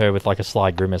looks at her with like a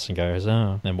sly grimace and goes,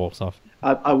 "Oh," and walks off.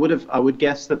 I would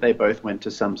guess that they both went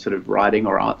to some sort of writing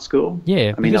or art school.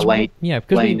 Yeah, I mean, because- Elaine. yeah,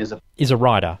 because Elaine is a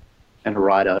writer. a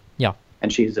writer, Yeah,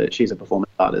 and she's a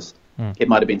performance artist. It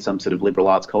might have been some sort of liberal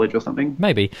arts college or something.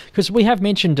 maybe because we have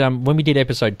mentioned when we did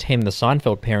episode 10, the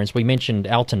Seinfeld parents, we mentioned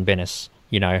Alton Bennis.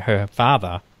 You know, her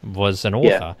father was an author,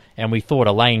 Yeah. and we thought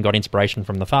Elaine got inspiration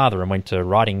from the father and went to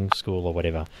writing school or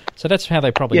whatever. So that's how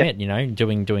they probably Yeah. met. You know,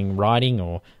 doing writing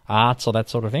or arts or that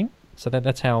sort of thing. So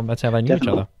that's how they knew each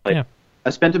other. Definitely. Yeah, I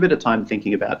spent a bit of time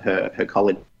thinking about her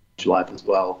college life as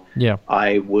well. yeah.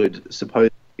 I would suppose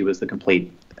she was the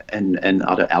complete and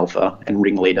utter alpha and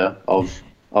ringleader of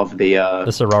the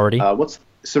The sorority. what's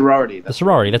sorority? The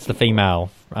sorority, that's the female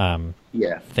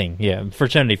Yeah, thing. Yeah,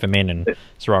 fraternity for men and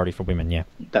sorority for women, yeah.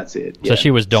 that's it. So yeah. she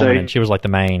was dominant. So, She was like the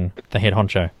head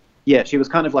honcho. yeah, she was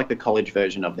kind of like the college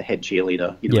version of the head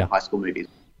cheerleader, Yeah. in high school movies.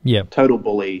 Yeah, Total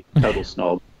bully, total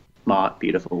snob, smart,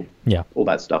 beautiful, yeah, all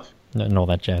that stuff. and all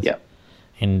that jazz. Yeah.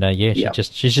 And yeah, Yeah.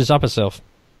 she's just up herself.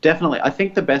 Definitely. I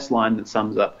think the best line that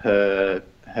sums up her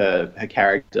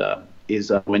character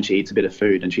is when she eats a bit of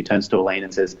food and she turns to Elaine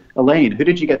and says, "Elaine, who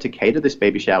did you get to cater this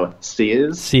baby shower?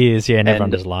 Sears?" Sears, yeah, and everyone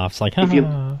And just laughs like, if you-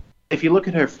 "Ah." If you look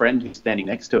at her friend who's standing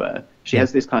next to her, she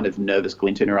has this kind of nervous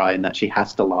glint in her eye in that she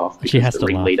has to laugh because She has the to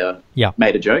laugh. ringleader Yeah.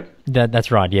 made a joke. That's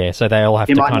right, yeah. So they all have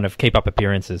You to might- kind of keep up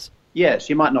appearances. Yeah,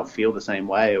 she might not feel the same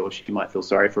way, or she might feel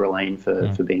sorry for Elaine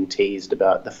for being teased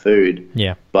about the food.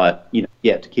 Yeah. But,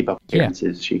 to keep up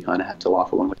appearances, she kind of had to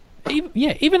laugh along with it.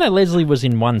 Even though Leslie was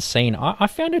in one scene, I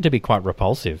found her to be quite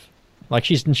repulsive. Like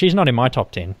she's not in my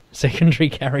top 10 secondary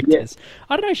characters.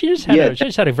 I don't know. She just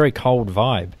had a very cold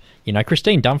vibe. You know,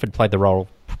 Christine Dunford played the role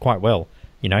quite well.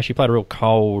 You know, she played a real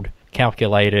cold,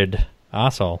 calculated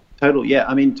arsehole. Totally, yeah.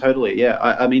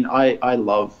 I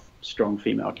love strong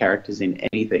female characters in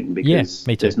anything because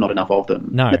me too. there's not enough of them.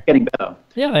 No. They're getting better.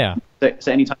 Yeah, they are.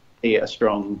 So anytime you see a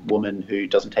strong woman who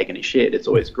doesn't take any shit, it's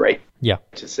always great Yeah,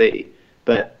 to see.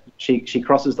 But she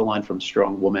crosses the line from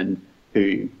strong woman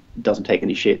who doesn't take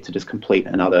any shit to just complete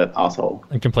another asshole.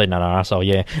 and complete another arsehole.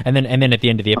 Yeah, and then at the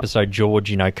end of the episode,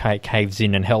 George, caves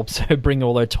in and helps her bring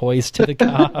all her toys to the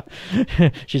car.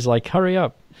 She's like, "Hurry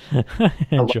up!" I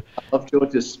love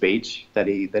George's speech that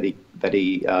he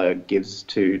gives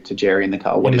to Jerry in the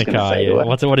car. What in he's the going to car, say yeah. to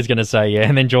her. What he's going to say, yeah.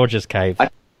 And then George just caves.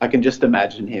 I can just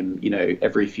imagine him,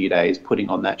 every few days putting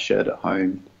on that shirt at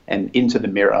home and into the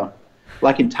mirror,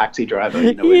 like in Taxi Driver,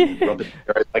 when Robert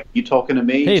De Niro's like, "You talking to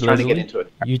me?" Hey, He's trying Leslie, to get into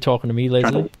it. you talking to me,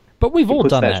 Leslie? Trying to- But we've all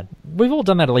puts done that- that. We've all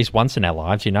done that at least once in our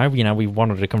lives. You know, we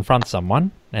wanted to confront someone,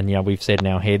 and we've said in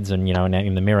our heads and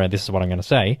in the mirror, "This is what I'm going to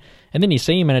say," and then you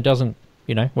see him, and it doesn't,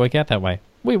 work out that way.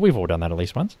 We've all done that at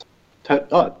least once.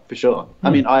 Oh, for sure. I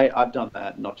mean, I've done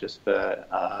that not just for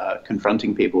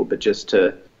confronting people, but just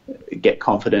to get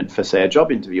confident for, say, a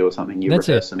job interview or something. You That's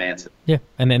rehearse it. some answers. Yeah,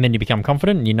 and then you become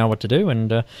confident, and you know what to do,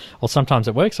 and well, sometimes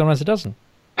it works, sometimes it doesn't.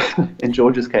 In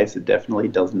George's case, it definitely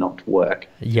does not work.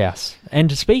 Yes.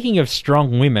 And speaking of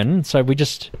strong women, so we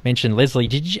just mentioned Leslie.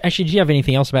 Did you have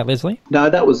anything else about Leslie? No,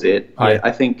 that was it. Yeah.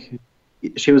 I think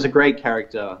she was a great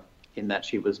character in that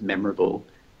she was memorable,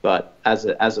 but as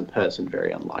a person,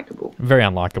 very unlikable. Very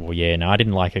unlikable, yeah. No, I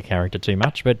didn't like her character too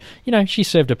much, but she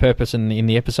served a purpose in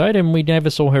the episode, and we never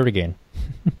saw her again.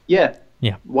 Yeah.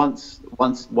 Yeah. Once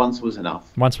was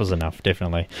enough. Once was enough,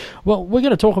 definitely. Well, we're going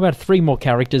to talk about 3 more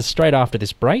characters straight after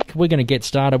this break. We're going to get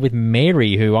started with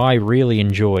Mary, who I really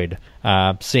enjoyed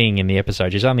seeing in the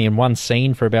episode. She's only in one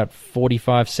scene for about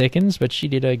 45 seconds, but she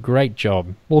did a great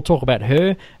job. We'll talk about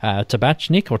her,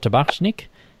 Tabachnik,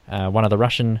 one of the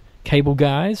Russian cable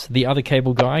guys, the other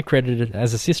cable guy credited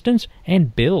as assistant,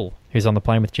 and Bill, who's on the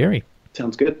plane with Jerry.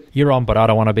 Sounds good. You're on, but I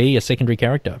don't want to be a secondary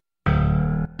character.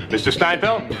 Mr.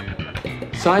 Steinfeld,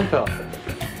 Seinfeld.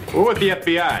 we're with the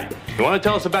FBI. You want to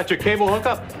tell us about your cable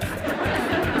hookup?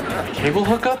 Cable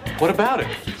hookup? What about it?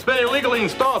 It's been illegally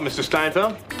installed, Mr.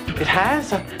 Steinfeld. It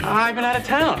has? I've been out of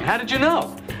town. How did you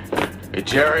know? Hey,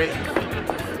 Jerry,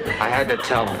 I had to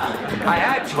tell him. I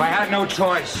had to. I had no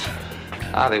choice.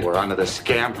 They were onto the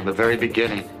scam from the very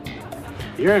beginning.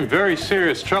 You're in very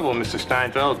serious trouble, Mr.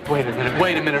 Steinfeld. Wait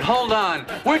a minute. Hold on.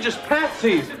 We're just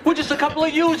patsies. We're just a couple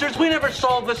of users. We never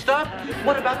solved this stuff.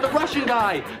 What about the Russian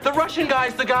guy? The Russian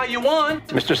guy's the guy you want.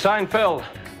 Mr. Seinfeld,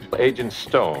 Agent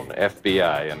Stone,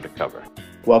 FBI undercover.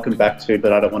 Welcome back to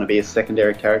But I Don't Want to Be a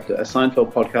Secondary Character, a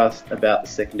Seinfeld podcast about the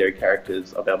secondary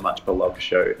characters of our much beloved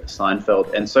show,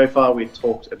 Seinfeld. And so far we've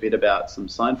talked a bit about some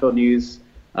Seinfeld news.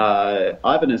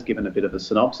 Ivan has given a bit of a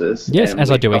synopsis. Yes, and as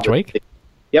I we've do each covered week.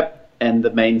 Yep, and the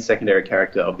main secondary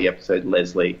character of the episode,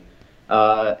 Leslie.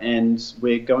 And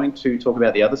we're going to talk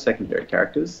about the other secondary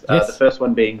characters. Yes. The first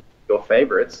one being your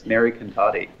favourites, Mary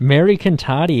Cantardi. Mary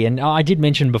Cantardi, and I did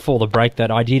mention before the break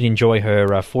that I did enjoy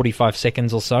her 45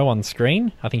 seconds or so on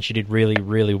screen. I think she did really,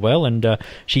 really well, and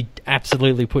she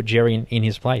absolutely put Jerry in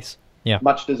his place. Yeah.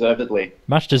 Much deservedly.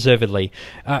 Much deservedly.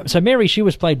 So Mary, she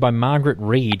was played by Margaret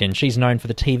Reed, and she's known for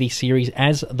the TV series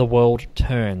As the World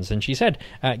Turns, and she's had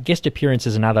guest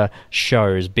appearances in other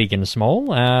shows, big and small,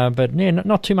 but yeah,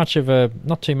 not too much of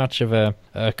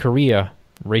a career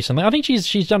recently. I think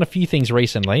she's done a few things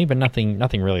recently, but nothing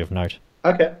really of note.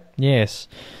 Okay. Yes.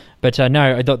 But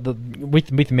no,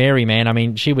 with Mary, man, I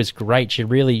mean, she was great. She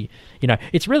really,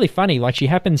 it's really funny. Like, she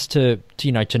happens to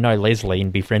know Leslie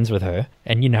and be friends with her,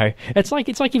 and it's like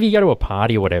if you go to a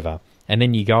party or whatever, and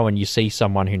then you go and you see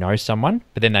someone who knows someone,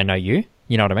 but then they know you.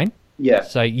 You know what I mean? Yeah.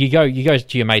 So you go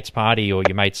to your mate's party or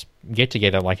your mate's get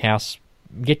together, like house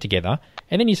get together,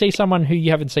 and then you see someone who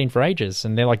you haven't seen for ages,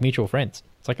 and they're like mutual friends.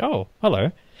 It's like, oh,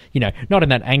 hello. Not in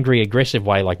that angry, aggressive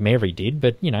way like Mary did,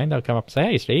 but, they'll come up and say,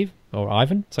 hey, Steve, or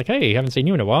Ivan. It's like, hey, haven't seen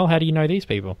you in a while. How do you know these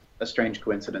people? A strange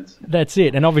coincidence. That's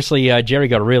it. And obviously, Jerry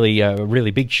got a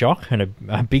really big shock and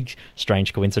a big,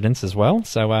 strange coincidence as well.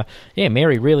 So,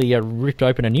 Mary really ripped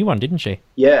open a new one, didn't she?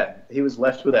 Yeah, he was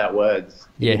left without words.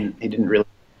 He Yeah. He didn't really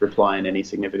reply in any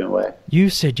significant way. You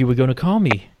said you were going to call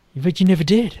me, but you never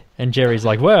did. And Jerry's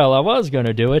like, well, I was going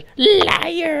to do it.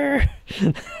 Liar!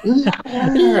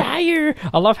 Liar!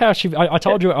 I love how I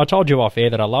told you off air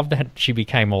that I love that she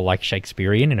became all like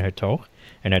Shakespearean in her talk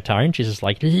and her tone. She's just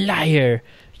like, liar!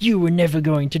 You were never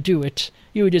going to do it.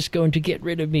 You were just going to get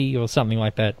rid of me, or something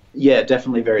like that. Yeah,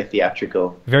 definitely very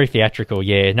theatrical. Very theatrical,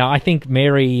 yeah. No, I think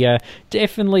Mary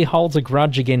definitely holds a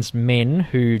grudge against men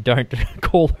who don't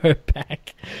call her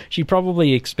back. She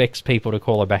probably expects people to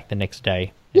call her back the next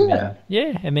day. And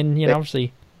then,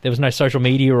 obviously there was no social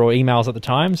media or emails at the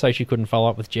time, so she couldn't follow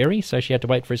up with Jerry, so she had to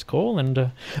wait for his call.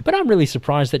 And but I'm really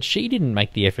surprised that she didn't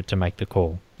make the effort to make the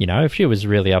call. If she was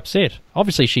really upset.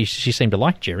 Obviously, she seemed to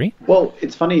like Jerry. Well,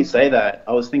 it's funny you say that.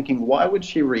 I was thinking, why would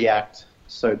she react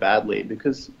so badly?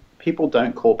 Because people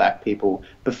don't call back people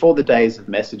before the days of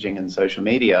messaging and social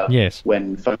media. Yes.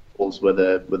 When phone calls were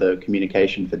the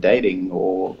communication for dating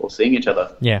or seeing each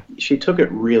other. Yeah. She took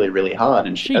it really, really hard,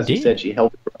 and She as you did. said, she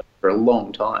held it for a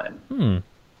long time.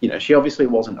 She obviously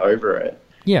wasn't over it.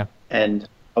 Yeah. And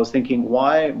I was thinking,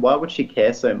 why would she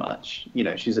care so much?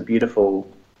 She's a beautiful,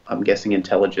 I'm guessing,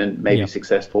 intelligent, maybe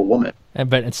successful woman.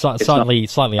 But it's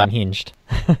slightly unhinged.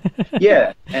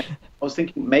 Yeah, and I was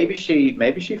thinking maybe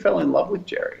she fell in love with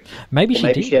Jerry. Maybe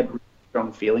she did. She had really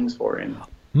strong feelings for him,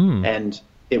 and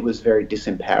it was very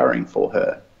disempowering for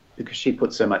her because she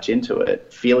put so much into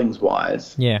it,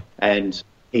 feelings-wise. Yeah. And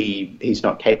he's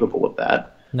not capable of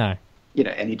that. No.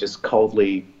 And he just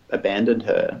coldly abandoned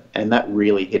her, and that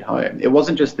really hit home. It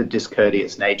wasn't just the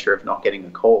discourteous nature of not getting a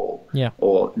call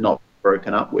or not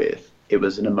broken up with. It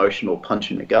was an emotional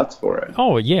punch in the guts for her.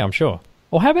 Oh, yeah, I'm sure.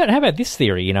 Or how about this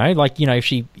theory,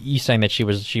 if you saying that she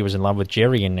was in love with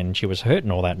Jerry and she was hurt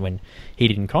and all that when he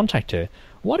didn't contact her.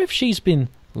 What if she's been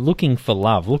looking for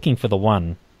love, looking for the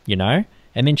one,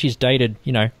 and then she's dated,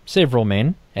 several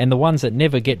men, and the ones that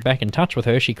never get back in touch with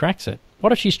her, she cracks it.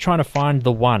 What if she's trying to find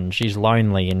the one? She's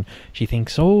lonely and she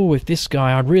thinks, oh, if this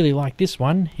guy, I'd really like this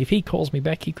one. If he calls me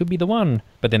back, he could be the one.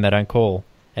 But then they don't call.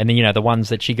 And then, the ones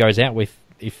that she goes out with,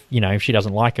 if she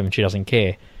doesn't like them, she doesn't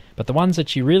care. But the ones that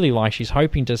she really likes, she's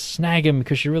hoping to snag him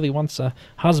because she really wants a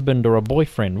husband or a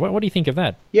boyfriend. What do you think of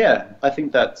that? Yeah, I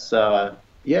think that's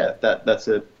that's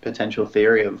a potential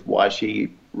theory of why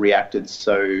she reacted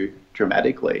so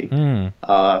dramatically.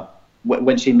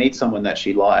 When she meets someone that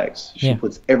she likes, she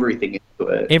puts everything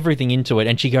into it. Everything into it,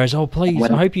 and she goes, "Oh, please,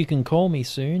 I hope you can call me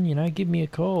soon. Give me a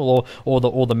call." Or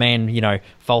the man,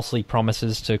 falsely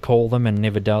promises to call them and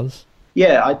never does.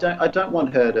 Yeah, I don't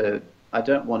want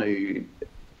to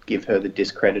give her the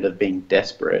discredit of being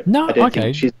desperate. No, I don't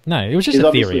okay. think No, it was just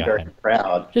a theory. Very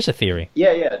proud. Just a theory.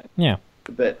 Yeah. Yeah.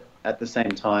 But at the same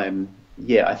time,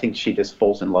 I think she just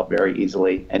falls in love very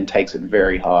easily and takes it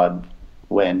very hard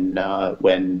when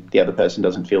the other person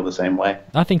doesn't feel the same way.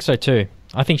 I think so too.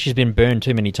 I think she's been burned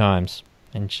too many times,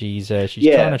 and she's trying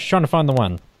to find the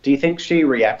one. Do you think she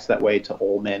reacts that way to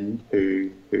all men who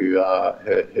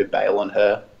bail on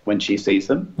her when she sees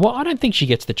them? Well, I don't think she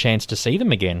gets the chance to see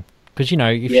them again because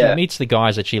if she meets the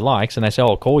guys that she likes and they say,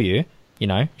 "Oh, I'll call you,"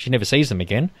 she never sees them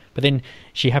again. But then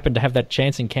she happened to have that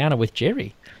chance encounter with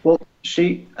Jerry. Well,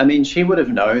 she would have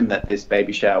known that this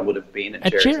baby shower would have been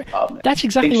at Jerry's apartment. That's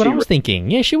exactly what I was thinking.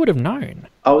 Yeah, she would have known.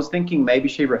 I was thinking maybe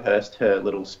she rehearsed her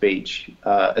little speech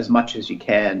as much as you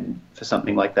can for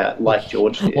something like that, like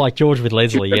George did. Like George with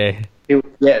Leslie, yeah.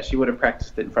 She would have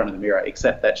practiced it in front of the mirror,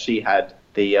 except that she had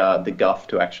the guff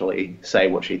to actually say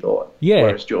what she thought. Yeah.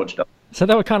 Whereas George doesn't. So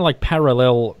they were kind of like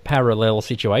parallel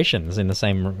situations in the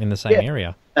same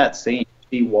area. That scene,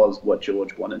 she was what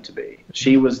George wanted to be.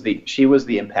 She was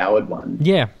the empowered one.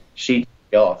 Yeah. She took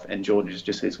it off, and George is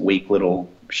just this weak little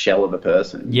shell of a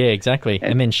person. Yeah, exactly.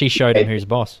 And then she showed him who's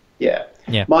boss. Yeah.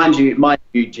 Yeah. Mind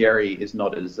you, Jerry is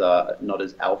not as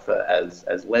alpha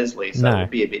as Leslie, so it would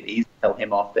be a bit easier to tell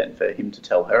him off than for him to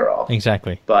tell her off.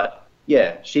 Exactly. But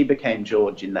yeah, she became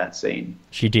George in that scene.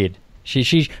 She did.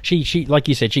 She like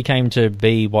you said, she came to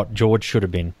be what George should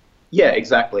have been. Yeah,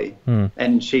 exactly.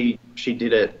 And she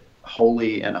did it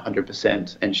wholly and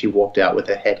 100%, and she walked out with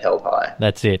her head held high.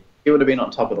 That's it. She would have been on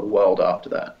top of the world after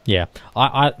that. Yeah.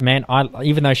 I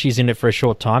even though she's in it for a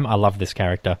short time, I love this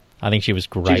character. I think she was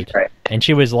great. She's great. And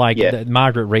she was like,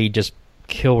 Margaret Reed just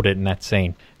killed it in that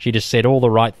scene. She just said all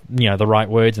the right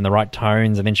words and the right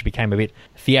tones, and then she became a bit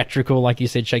theatrical, like you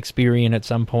said, Shakespearean at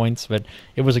some points. But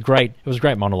it was a great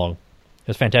monologue. It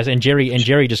was fantastic. And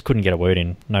Jerry just couldn't get a word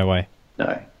in. No way.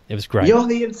 No. It was great. You're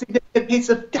the insignificant piece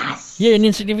of dust. Yeah, an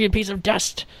insignificant piece of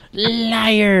dust.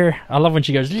 Liar. I love when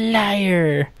she goes,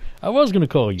 liar. I was going to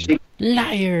call you.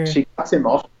 Liar. She cuts him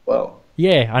off well.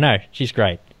 Yeah, I know. She's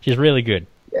great. She's really good.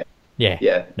 Yeah.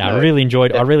 Yeah. No, I really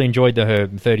enjoyed her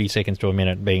 30 seconds to a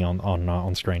minute being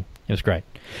on screen. It was great.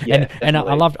 Yeah, and I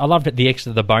loved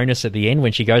the bonus at the end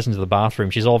when she goes into the bathroom.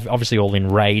 She's obviously all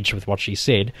enraged with what she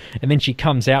said, and then she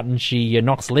comes out and she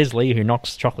knocks Leslie, who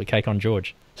knocks chocolate cake on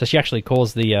George. So she actually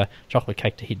caused the chocolate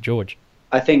cake to hit George.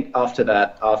 I think after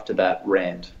that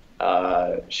rant,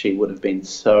 she would have been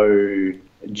so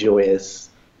joyous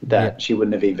that she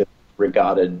wouldn't have even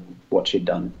regarded what she'd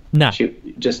done. No. She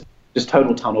just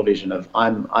total tunnel vision of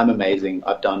I'm amazing.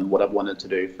 I've done what I've wanted to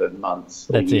do for months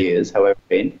or years, however it's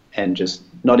been, and just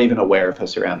not even aware of her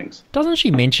surroundings. Doesn't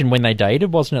she mention when they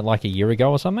dated? Wasn't it like a year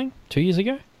ago or something? 2 years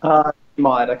ago? I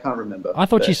can't remember. I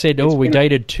thought she said, we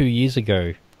dated 2 years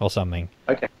ago or something.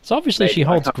 Okay. So obviously she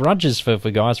holds grudges for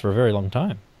guys for a very long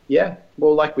time. Yeah.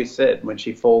 Well, like we said, when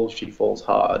she falls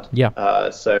hard. Yeah.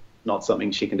 So not something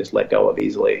she can just let go of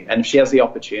easily. And if she has the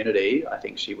opportunity, I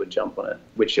think she would jump on it,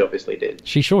 which she obviously did.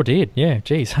 She sure did. Yeah.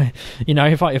 Geez.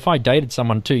 If I dated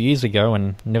someone 2 years ago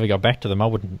and never got back to them, I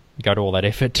wouldn't go to all that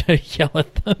effort to yell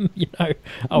at them. I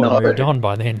would have moved on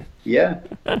by then. Yeah.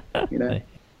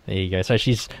 There you go. So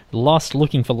she's lost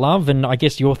looking for love, and I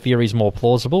guess your theory's more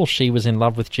plausible. She was in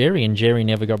love with Jerry, and Jerry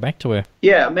never got back to her.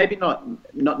 Yeah, maybe not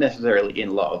necessarily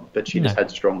in love, but she just had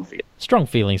strong feelings. Strong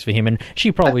feelings for him, and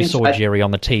she probably saw Jerry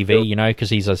on the TV, because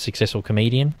he's a successful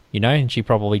comedian, and she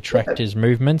probably tracked his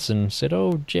movements and said,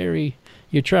 "Oh, Jerry,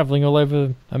 you're traveling all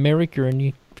over America, and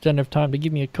you don't have time to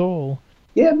give me a call."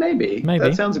 Yeah, maybe.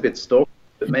 That sounds a bit stalkerish.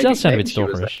 It does sound a bit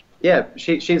stalkerish. Yeah,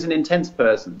 she's an intense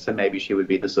person, so maybe she would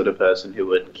be the sort of person who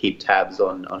would keep tabs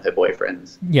on her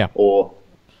boyfriends. Yeah. Or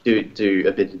do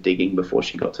a bit of digging before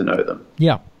she got to know them.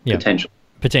 Yeah.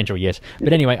 Potential, yes.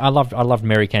 But anyway, I loved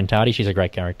Mary Cantardi. She's a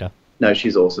great character. No,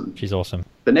 she's awesome. She's awesome.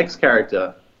 The next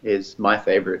character is my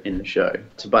favorite in the show,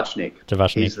 Tabachnik.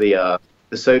 He's the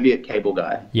Soviet cable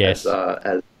guy. Yes.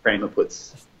 As Kramer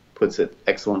puts it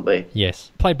excellently.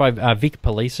 Yes. Played by Vic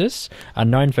Polisis,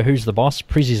 known for Who's the Boss,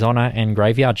 Prizzi's Honor, and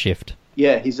Graveyard Shift.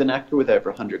 Yeah, he's an actor with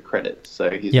over 100 credits, so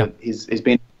he's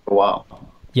been for a while.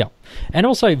 Yeah. And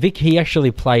also, Vic, he actually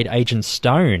played Agent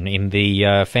Stone in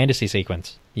the fantasy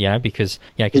sequence. Because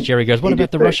Jerry goes, "What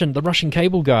about the Russian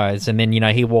cable guys?" And then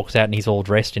he walks out and he's all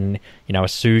dressed in a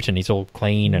suit and he's all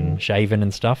clean and shaven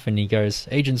and stuff, and he goes,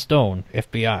 "Agent Stone,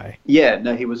 FBI." Yeah,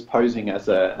 no, he was posing as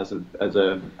a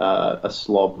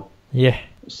slob. Yeah.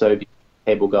 Soviet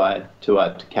cable guy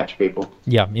to catch people.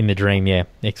 Yeah, in the dream. Yeah,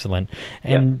 excellent.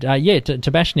 And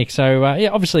Tabachnik. So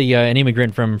obviously an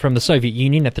immigrant from the Soviet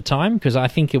Union at the time, because I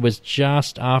think it was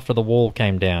just after the wall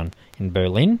came down in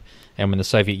Berlin. And when the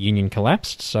Soviet Union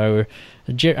collapsed, so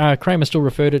Kramer still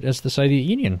referred it as the Soviet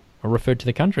Union, or referred to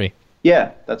the country.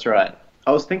 Yeah, that's right.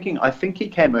 I think he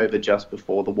came over just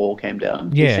before the wall came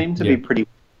down. Yeah, he seemed to be pretty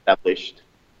established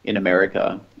in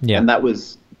America. Yeah. And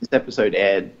this episode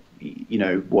aired,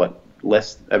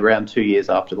 around 2 years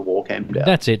after the wall came down.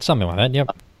 That's it, something like that, yep.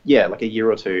 Yeah, like a year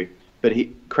or two. But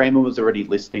Kramer was already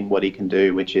listing what he can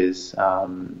do, which is...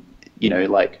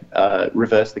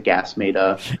 reverse the gas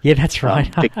meter. Yeah, that's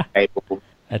right. Fix cable.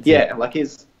 That's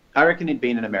it. I reckon he'd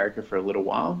been in America for a little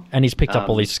while. And he's picked up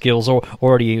all these skills,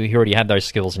 or he already had those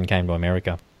skills and came to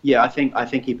America. Yeah, I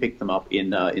think he picked them up in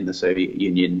the Soviet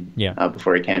Union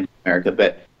before he came to America.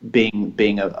 But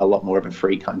being a lot more of a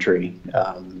free country,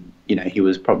 he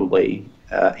was probably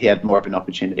he had more of an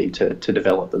opportunity to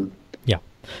develop them. Yeah.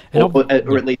 And or at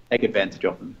least take advantage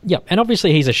of them. Yeah, and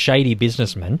obviously he's a shady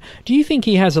businessman. Do you think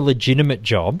he has a legitimate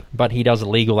job, but he does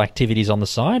illegal activities on the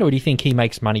side, or do you think he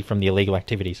makes money from the illegal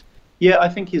activities? Yeah, I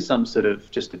think he's some sort of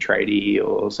just a tradie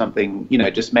or something,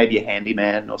 just maybe a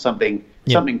handyman or something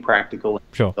practical.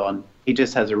 Sure. On. He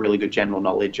just has a really good general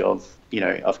knowledge of,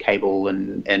 of cable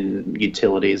and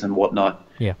utilities and whatnot.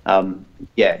 Yeah.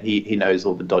 He knows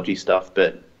all the dodgy stuff,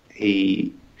 but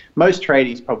most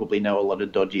tradies probably know a lot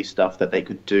of dodgy stuff that they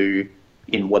could do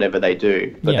in whatever they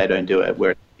do, but they don't do it,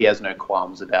 where he has no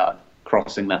qualms about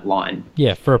crossing that line.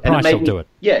 Yeah, for a price he'll do it.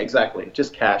 Yeah, exactly.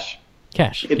 Just cash.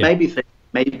 Cash. It made me think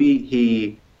maybe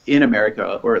he, in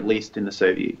America, or at least in the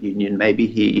Soviet Union, maybe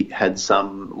he had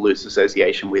some loose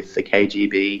association with the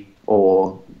KGB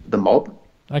or the mob.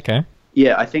 Okay.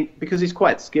 Yeah, I think because he's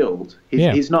quite skilled.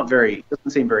 He's not doesn't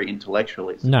seem very intellectual.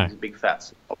 He's a big fat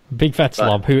slob. Big fat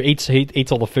slob who eats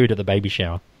all the food at the baby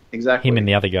shower. Exactly. Him and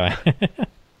the other guy.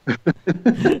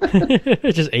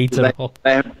 Just eats it all.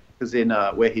 Because in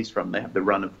where he's from, they have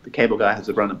the cable guy has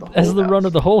the run of the whole house. Has the run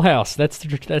of the whole house. That's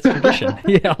tradition.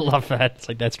 Yeah, I love that. It's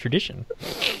like, that's tradition.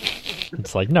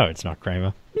 It's like, no, it's not,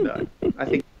 Kramer. No, I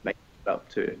think he makes it up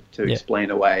to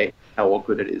explain away how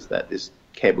awkward it is that this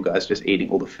cable guy's just eating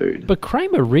all the food. But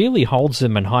Kramer really holds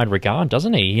them in high regard,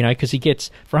 doesn't he? Because he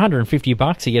gets, for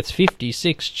 $150, he gets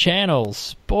 56 channels,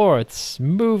 sports,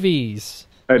 movies.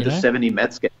 Over 70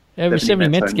 Mets games. Over 70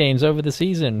 Mets games over the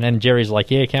season. And Jerry's like,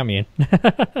 yeah, count me in.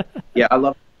 Yeah, I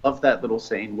love that little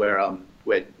scene where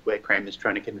Kramer's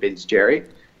trying to convince Jerry,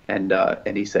 and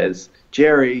he says,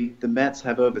 Jerry, the Mets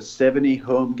have over 70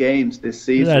 home games this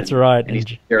season. That's right. And he's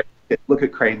Jerry, look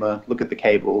at Kramer, look at the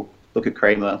cable, look at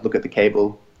Kramer, look at the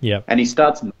cable. Yeah. And he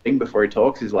starts nodding before he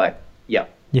talks. He's like, yeah,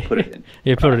 put it in.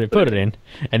 Yeah, put it in.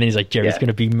 And then he's like, Jerry's going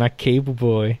to be my cable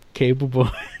boy. Cable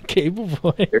boy. Cable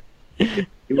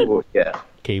boy, yeah.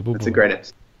 Cable That's boy. a great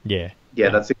episode. Yeah. Yeah,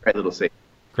 that's a great little scene.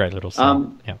 Great little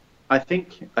scene. Yeah. I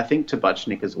think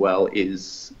Tabuchnik as well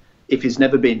is, if he's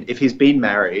been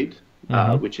married,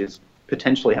 which is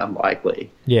potentially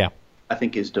unlikely. Yeah. I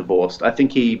think is divorced. I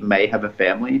think he may have a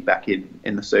family back in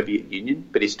the Soviet Union,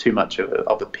 but he's too much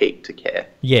of a pig to care.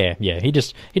 Yeah. He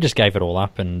just gave it all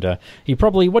up, and he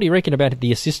probably. What do you reckon about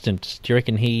the assistant? Do you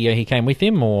reckon he came with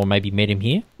him, or maybe met him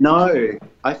here? No,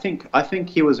 I think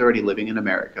he was already living in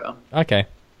America. Okay.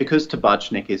 Because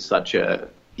Tabuchnik is such a,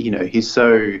 he's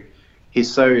so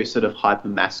sort of hyper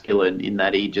masculine in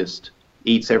that he just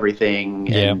eats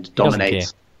everything and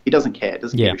dominates. He doesn't care.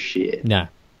 Doesn't give a shit. No.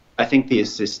 I think the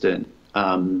assistant.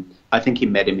 I think he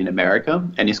met him in America,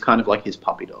 and he's kind of like his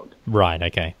puppy dog. Right.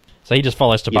 Okay. So he just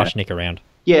follows Tabuchnik around.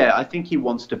 Yeah, I think he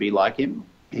wants to be like him.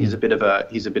 He's a bit of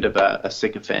a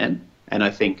sycophant, and I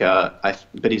think, but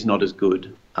he's not as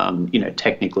good,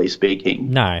 technically speaking.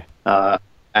 No.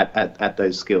 At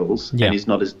those skills, and he's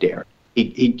not as daring.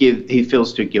 He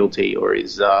feels too guilty, or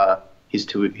he's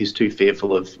too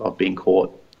fearful of being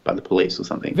caught by the police or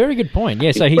something. Very good point.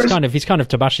 Yeah, so he's kind of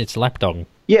Tabuchnik's lapdog.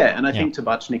 Yeah, and I think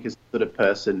Tabuchnik is the sort of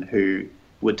person who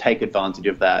would take advantage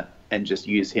of that and just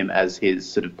use him as his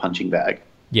sort of punching bag.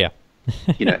 Yeah.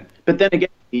 But then again,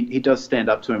 he does stand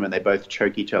up to him and they both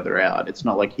choke each other out. It's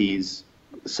not like he's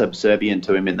subservient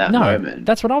to him in that moment.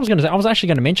 That's what I was going to say. I was actually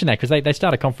going to mention that because they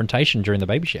start a confrontation during the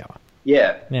baby shower.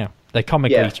 Yeah. Yeah. They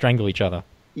comically strangle each other.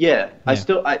 Yeah. I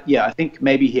think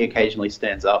maybe he occasionally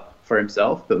stands up for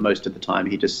himself, but most of the time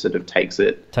he just sort of takes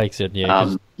it.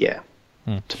 Yeah.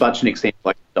 Tabuchnik seems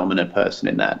like a dominant person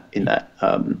in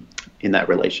that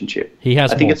relationship. He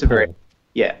has. I think it's a very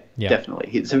definitely.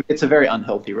 It's a very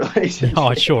unhealthy relationship. Oh,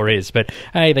 it sure is. But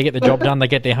hey, they get the job done. They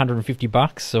get their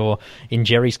 $150, or in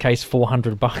Jerry's case,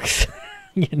 $400.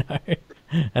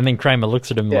 And then Kramer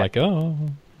looks at him like, "Oh,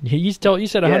 you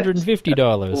said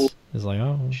 $150." He's like,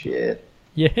 "Oh, shit."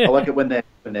 Yeah. I like it when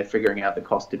they're figuring out the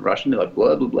cost in Russian. They're like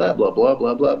blah blah blah blah blah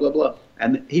blah blah blah blah,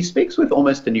 and he speaks with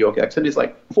almost a New York accent. He's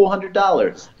like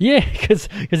 $400. Yeah, because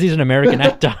he's an American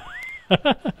actor.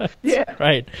 Yeah,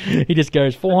 right. He just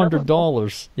goes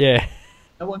 $400. Yeah.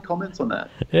 No one comments on that.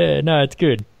 Yeah, no, it's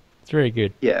good. It's very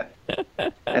good. Yeah.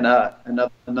 And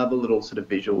another little sort of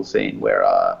visual scene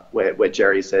where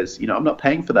Jerry says, I'm not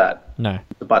paying for that. No.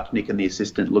 Tabuchnik and the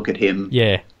assistant look at him.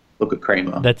 Yeah. Look at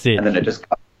Kramer. That's it. And then it just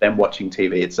cuts to them watching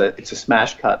TV. It's a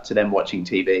smash cut to them watching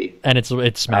TV. And it's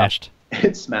smashed.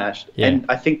 It's smashed. Yeah. And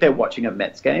I think they're watching a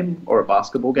Mets game or a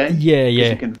basketball game. Yeah.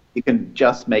 You can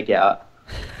just make out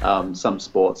some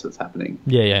sports that's happening.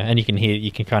 Yeah, and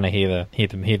you can kind of hear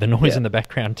the noise in the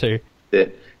background too.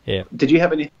 It Yeah. Did you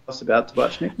have anything else about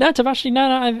Tabachnik? No,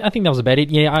 Tabachnik, I think that was about it.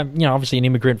 Yeah, obviously an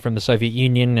immigrant from the Soviet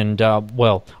Union, and,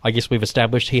 well, I guess we've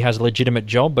established he has a legitimate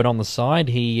job, but on the side,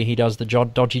 he does the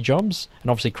dodgy jobs.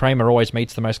 And obviously Kramer always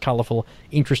meets the most colourful,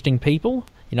 interesting people,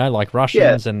 like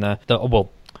Russians and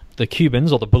the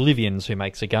Cubans or the Bolivians who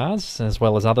make cigars, as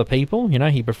well as other people,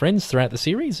 he befriends throughout the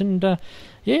series. And,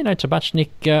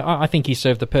 Tabachnik, I think he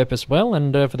served the purpose well,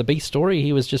 and for the Beast story,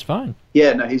 he was just fine.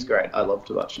 Yeah, no, he's great. I love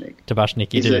Tabachnik.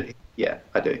 Tabachnik, you do? Yeah,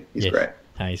 I do. He's great.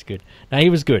 No, he's good. No,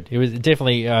 he was good. It was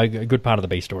definitely a good part of the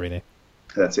Beast story there.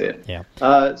 That's it.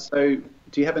 Yeah. So,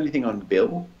 do you have anything on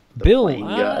Bill? Bill?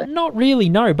 Not really,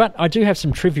 no, but I do have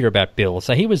some trivia about Bill.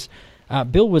 So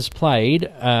Bill was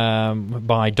played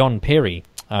by Don Perry,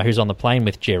 who's on the plane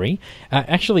with Jerry.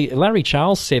 Actually, Larry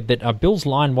Charles said that Bill's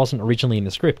line wasn't originally in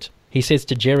the script. He says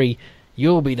to Jerry,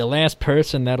 "You'll be the last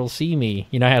person that'll see me."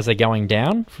 As they're going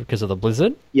down because of the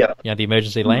blizzard. Yeah. The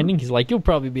emergency landing. He's like, "You'll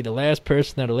probably be the last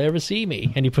person that'll ever see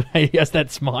me." And he has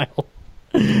that smile.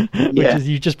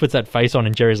 He just puts that face on,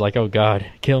 and Jerry's like, "Oh, God,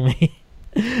 kill me."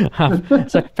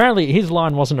 So apparently his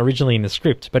line wasn't originally in the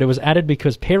script, but it was added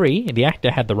because Perry, the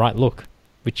actor, had the right look,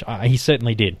 which he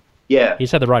certainly did. Yeah.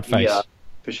 He's had the right face. Yeah,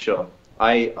 for sure.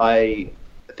 I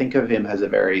think of him as a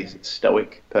very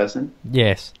stoic person.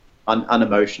 Yes.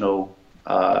 Unemotional,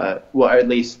 or at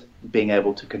least being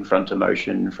able to confront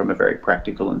emotion from a very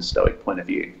practical and stoic point of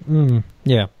view.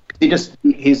 Yeah.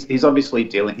 He's obviously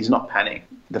he's not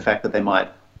panicked. The fact that they might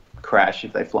crash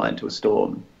if they fly into a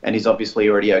storm, and he's obviously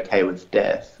already okay with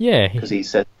death. Yeah. Because he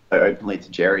said so openly to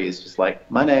Jerry, is just like,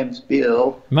 "My name's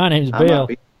Bill. My name's Bill.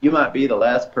 You might be the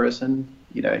last person,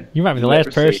 You might be the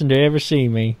last person to ever see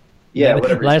me. Yeah,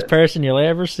 whatever. Last person you'll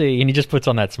ever see." And he just puts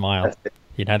on that smile.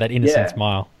 That innocent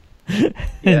smile.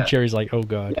 And Jerry's like, "Oh,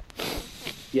 God."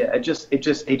 Yeah, he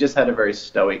just had a very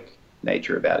stoic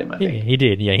nature about him, I think. Yeah, he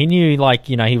did. Yeah, he knew,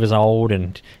 he was old,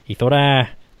 and he thought,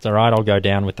 it's all right, I'll go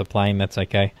down with the plane, that's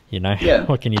okay. Yeah.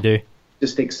 What can you do?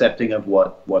 Just accepting of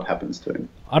what happens to him.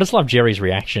 I just love Jerry's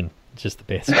reaction. It's just the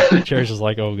best. Jerry's just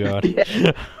like, "Oh, God."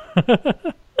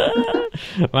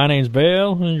 "My name's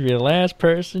Bill, and you're the last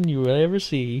person you will ever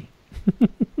see."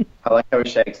 I like how he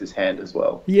shakes his hand as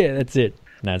well. Yeah, that's it.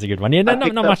 No, it's a good one. Yeah,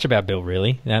 not much about Bill,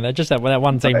 really. No, just that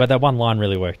one thing, but that one line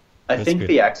really worked. I think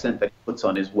the accent that he puts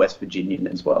on is West Virginian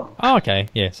as well. Oh, okay.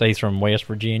 Yeah, so he's from West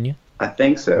Virginia? I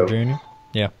think so. Virginia?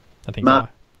 Yeah, I think so.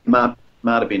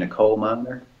 Might have been a coal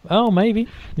miner. Oh, maybe.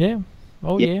 Yeah.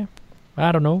 Oh, yeah.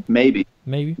 I don't know. Maybe.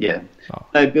 Yeah. Oh.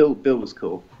 No, Bill was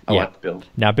cool. I liked Bill.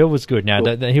 No, Bill was good. Now,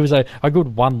 he was a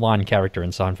good one-line character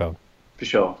in Seinfeld. For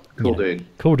sure. Cool dude.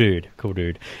 Cool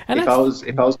dude. And if I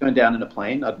was going down in a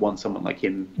plane, I'd want someone like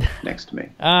him next to me.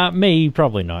 Me,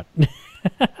 probably not.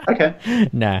 Okay.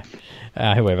 Nah.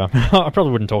 Whoever. I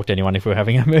probably wouldn't talk to anyone if we were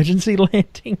having an emergency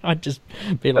landing. I'd just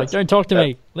be like, "Don't talk to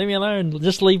me. Leave me alone.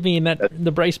 Just leave me in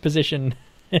the brace position."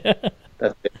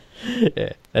 That's it.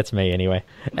 Yeah, that's me anyway.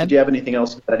 Did you have anything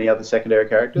else about any other secondary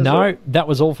characters? No, that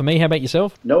was all for me. How about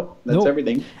yourself? Nope, that's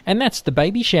everything. And that's The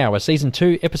Baby Shower, Season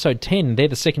 2, Episode 10. They're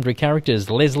the secondary characters: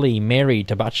 Leslie, Mary,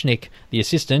 Tabachnik, the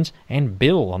assistant, and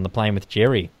Bill on the plane with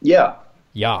Jerry. Yeah.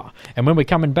 And when we're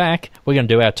coming back, we're going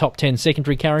to do our top 10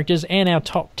 secondary characters and our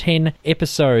top 10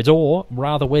 episodes, or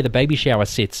rather where The Baby Shower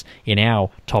sits in our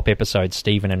top episodes,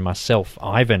 Stephen and myself,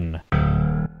 Ivan.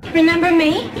 Remember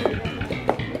me?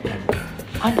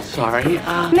 I'm sorry.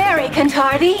 Mary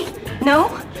Cantardi?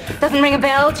 No? Doesn't ring a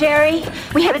bell, Jerry?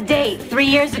 We had a date 3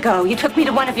 years ago. You took me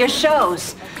to one of your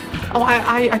shows. Oh,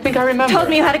 I think I remember. Told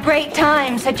me you had a great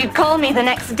time. Said you'd call me the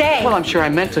next day. Well, I'm sure I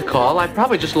meant to call. I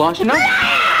probably just lost your number.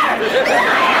 Liar!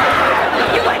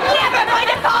 Liar! You were never going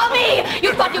to call me!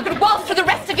 You thought you could waltz for the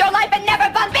rest of your life and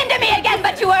never bump into me again,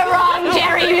 but you were wrong,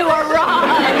 Jerry. You were wrong.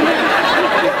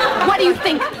 What do you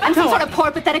think? I'm some sort of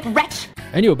poor, pathetic wretch?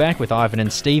 And you're back with Ivan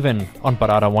and Stephen on But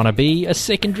I Don't Want to Be a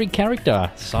Secondary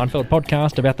Character, Seinfeld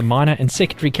podcast about the minor and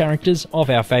secondary characters of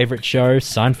our favourite show,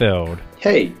 Seinfeld.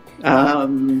 Hey.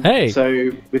 Hey.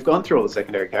 So we've gone through all the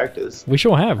secondary characters. We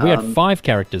sure have. We had 5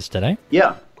 characters today.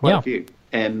 Yeah, quite a few.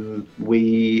 And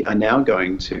we are now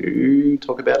going to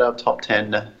talk about our top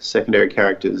 10 secondary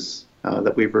characters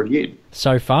that we've reviewed.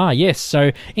 So far, yes.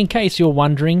 So in case you're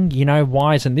wondering,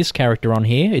 why isn't this character on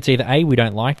here? It's either A, we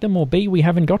don't like them, or B, we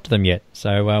haven't got to them yet.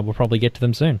 So we'll probably get to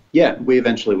them soon. Yeah, we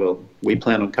eventually will. We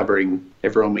plan on covering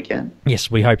everyone we can.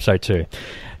 Yes, we hope so too.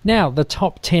 Now, the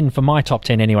top 10 for my top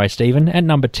 10 anyway, Stephen. At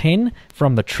number 10,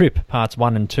 from The Trip, parts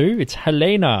 1 and 2, it's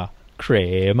Helena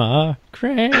Kramer.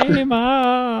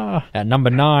 At number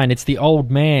 9, it's the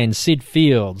old man, Sid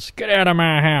Fields. Get out of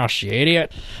my house, you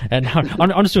idiot. And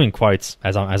I'm just doing quotes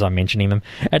as I'm mentioning them.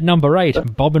 At number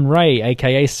 8, Bob and Ray,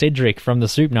 a.k.a. Cedric from the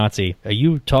Soup Nazi. Are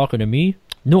you talking to me?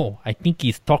 No, I think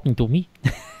he's talking to me.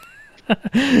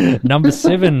 Number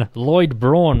 7, Lloyd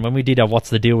Braun. When we did our What's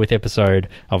the Deal With episode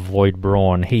of Lloyd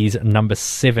Braun, he's number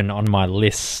 7 on my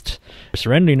list.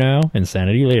 Serenity now,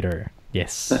 insanity later.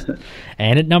 Yes.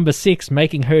 And at number 6,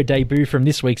 making her debut from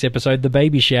this week's episode, The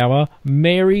Baby Shower,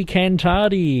 Mary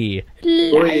Cantardi.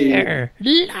 Liar.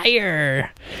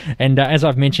 And as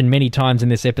I've mentioned many times in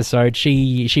this episode,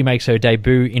 she makes her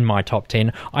debut in my top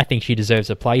 10. I think she deserves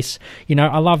a place. You know,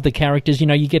 I love the characters. You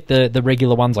know, you get the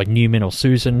regular ones like Newman or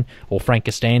Susan or Frank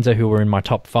Costanza, who were in my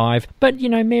top 5. But, you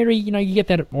know, Mary, you know, you get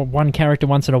that one character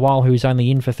once in a while who's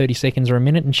only in for 30 seconds or a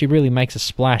minute, and she really makes a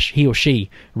splash. He or she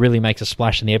really makes a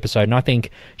splash in the episode. And I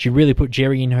think she really put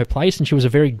Jerry in her place, and she was a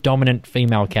very dominant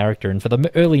female character. And for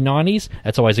the early 90s,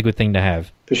 that's always a good thing to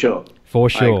have. For sure. For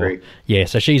sure. I agree. Yeah,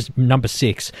 so she's number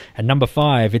 6. And number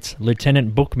 5, it's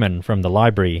Lieutenant Bookman from The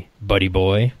Library. Buddy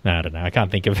boy. I don't know. I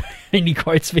can't think of any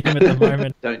quotes for him at the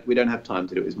moment. We don't have time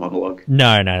to do his monologue.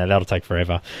 No, that'll take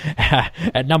forever.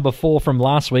 At number 4 from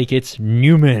last week, it's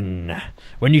Newman.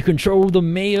 When you control the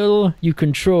mail, you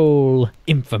control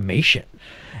information.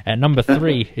 At number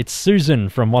 3, it's Susan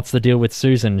from What's the Deal With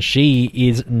Susan. She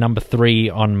is number 3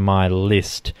 on my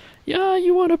list. Yeah,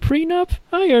 you want a prenup?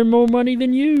 I earn more money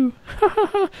than you.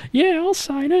 Yeah, I'll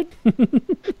sign it.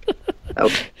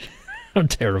 I'm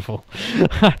terrible.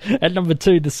 At number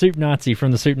 2, the Soup Nazi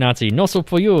from the Soup Nazi. Nozzle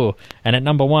for you. And at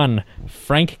number 1,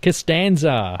 Frank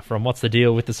Costanza from What's the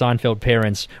Deal With the Seinfeld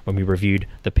Parents, when we reviewed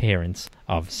the parents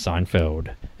of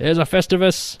Seinfeld. There's a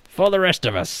Festivus for the rest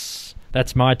of us.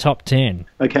 That's my top 10.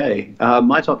 Okay,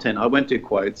 my top 10. I won't do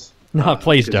quotes. No,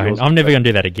 please don't. I'm never going to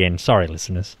do that again. Sorry,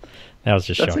 listeners. That was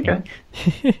just shocking.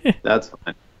 Okay. That's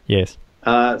fine. Yes.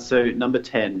 So number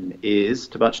 10 is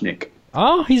Tabachnik.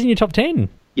 Oh, he's in your top 10.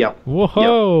 Yep.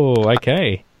 Whoa, yep.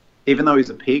 Okay. Even though he's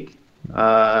a pig,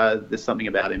 there's something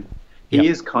about him. He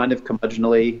is kind of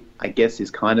curmudgeonly. I guess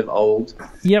he's kind of old.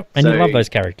 Yep, and you love those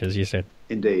characters, you said.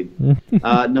 Indeed.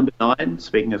 Number 9,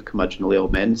 speaking of curmudgeonly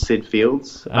old men, Sid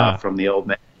Fields from The Old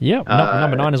Man. Yep,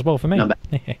 number 9 as well for me.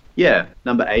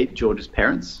 Number 8, George's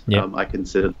parents. Yep. I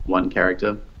consider one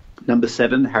character. Number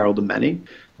 7, Harold and Manny.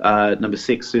 Number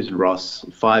 6, Susan Ross.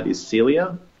 5 is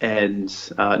Celia. And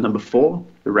number 4,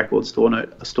 the record store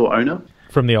owner.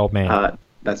 From The Old Man.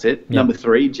 That's it. Yep. Number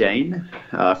 3, Jane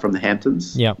from The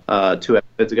Hamptons. Yep. 2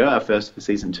 episodes ago, our first for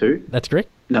season 2. That's correct.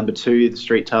 Number 2, the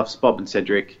Street Toughs, Bob and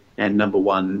Cedric. And number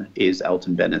 1 is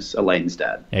Elton Venice, Elaine's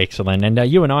dad. Excellent. And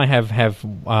you and I have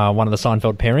one of the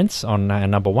Seinfeld parents on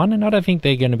number 1, and I don't think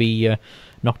they're going to be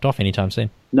knocked off anytime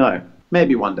soon. No,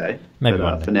 maybe one day. Maybe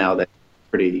one day. For now, they're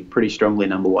pretty strongly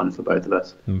number 1 for both of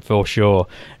us. For sure.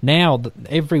 Now,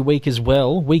 every week as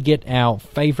well, we get our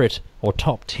favourite or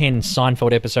top 10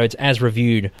 Seinfeld episodes as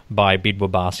reviewed by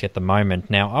Bidwabask at the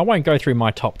moment. Now, I won't go through my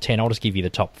top 10, I'll just give you the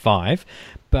top 5.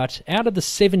 But out of the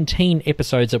 17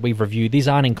 episodes that we've reviewed, these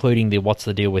aren't including the What's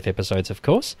the Deal With episodes, of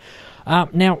course.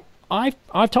 Now,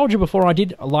 I've told you before I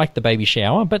did like The Baby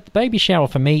Shower, but The Baby Shower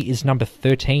for me is number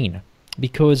 13.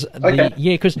 Because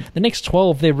the next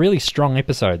 12, they're really strong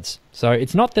episodes. So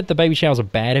it's not that The Baby Shower's a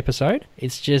bad episode,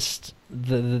 it's just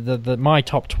my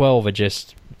top 12 are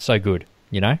just so good,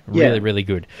 you know? Really, really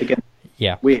good. Again,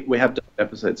 we have done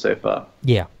episodes so far.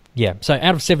 Yeah. So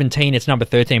out of 17, it's number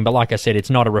 13. But like I said, it's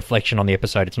not a reflection on the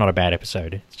episode. It's not a bad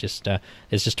episode. It's just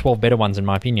there's just 12 better ones in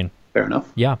my opinion. Fair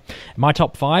enough. Yeah. My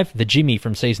top 5, the Jimmy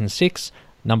from season 6.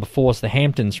 Number 4 is the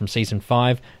Hamptons from season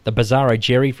 5. The Bizarro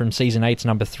Jerry from season 8's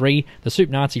number 3. The Soup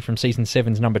Nazi from season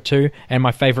 7's number 2. And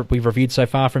my favourite we've reviewed so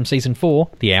far from season 4,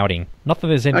 The Outing. Not that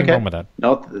there's anything wrong with that.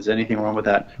 Not that there's anything wrong with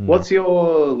that. No. What's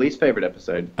your least favourite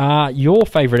episode? Your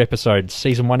favourite episode,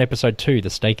 season 1, episode 2, The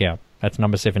Stakeout. That's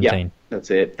number 17. Yeah, that's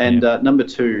it. And number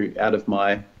 2 out of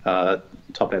my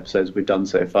top episodes we've done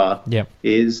so far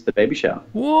is The Baby Shower.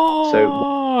 Whoa!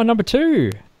 So, number 2.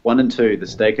 1 and 2, The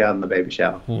Stakeout and The Baby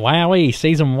Shower. Wowie,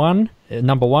 season 1,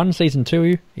 number 1, season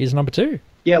 2 is number 2.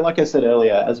 Yeah, like I said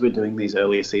earlier, as we're doing these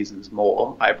earlier seasons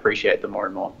more, I appreciate them more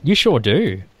and more. You sure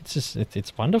do. It's just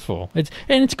it's wonderful.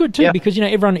 It's good too because you know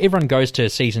everyone goes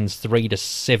to seasons 3 to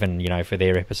 7, you know, for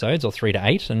their episodes, or 3 to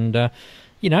 8, and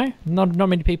you know, not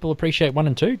many people appreciate 1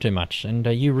 and 2 too much, and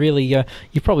you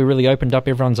probably really opened up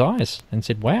everyone's eyes and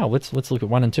said, wow, let's look at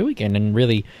 1 and 2 again and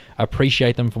really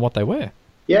appreciate them for what they were.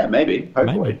 Yeah, maybe.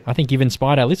 Hopefully. Maybe. I think you've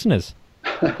inspired our listeners.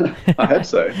 I hope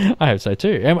so. I hope so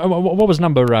too. And what was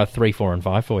number 3, 4, and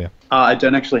 5 for you? I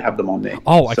don't actually have them on there.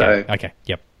 Oh, okay. Okay.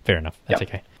 Yep. Fair enough. That's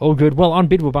okay. All good. Well, on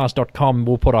bidwabars.com,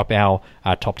 we'll put up our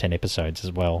top 10 episodes as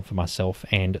well for myself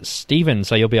and Stephen,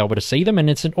 so you'll be able to see them, and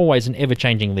it's always an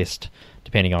ever-changing list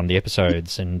depending on the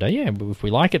episodes. And, if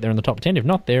we like it, they're in the top 10. If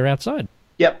not, they're outside.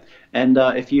 Yep. And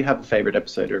if you have a favourite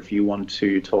episode, or if you want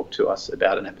to talk to us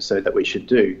about an episode that we should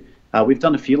do, we've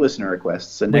done a few listener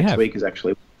requests, and next week is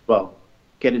actually,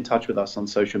 get in touch with us on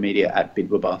social media at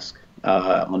Bidwabusk,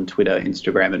 on Twitter,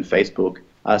 Instagram, and Facebook.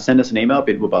 Send us an email,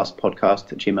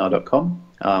 bidwabuskpodcast@gmail.com.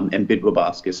 And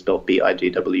Bidwabusk is spelled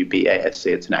BIDWBASC.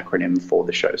 It's an acronym for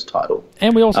the show's title.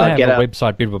 And we also have a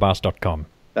website, bidwabusk.com.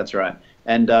 That's right.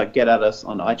 And get at us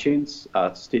on iTunes,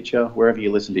 Stitcher, wherever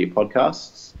you listen to your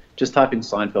podcasts. Just type in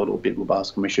Seinfeld or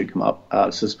Bidwabusk and we should come up.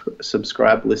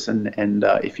 Subscribe, listen, and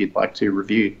if you'd like to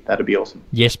review, that'd be awesome.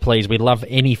 Yes, please. We'd love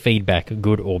any feedback,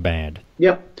 good or bad.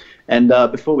 Yep. And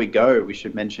before we go, we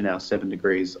should mention our 7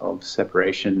 Degrees of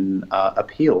Separation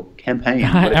appeal campaign.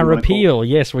 Our appeal,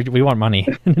 yes, we want money.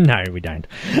 No, we don't.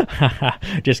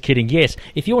 Just kidding. Yes,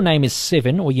 if your name is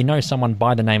Seven or you know someone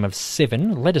by the name of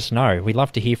Seven, let us know. We'd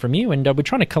love to hear from you, and we're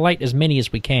trying to collate as many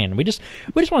as we can. We just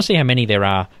want to see how many there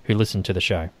are who listen to the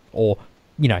show, or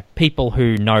people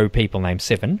who know people named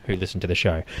Seven who listen to the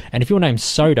show. And if your name's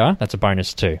Soda, that's a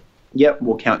bonus too. Yep,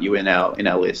 we'll count you in our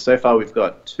list. So far, we've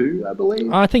got 2, I believe.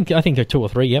 I think there are 2 or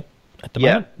 3. Yep, at the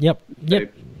moment. Yep. So,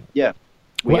 yeah.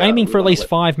 We're aiming for at least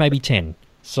 5, maybe 10.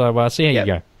 So see how you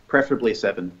go. Preferably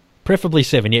 7. Preferably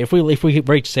 7. Yeah, if we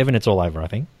reach 7, it's all over, I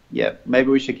think. Yeah, maybe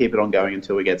we should keep it on going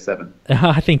until we get 7.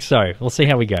 I think so. We'll see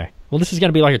how we go. Well, this is going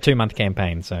to be like a 2-month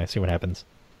campaign, so see what happens.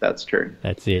 That's true.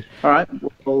 That's it. All right.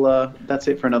 Well, that's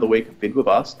it for another week of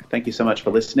Bidwabusk. Thank you so much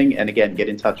for listening. And again, get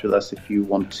in touch with us if you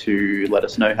want to let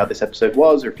us know how this episode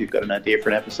was, or if you've got an idea for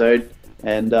an episode.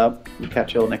 And we'll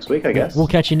catch you all next week, I guess. We'll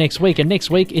catch you next week. And next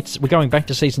week, we're going back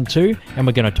to season 2, and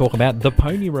we're going to talk about the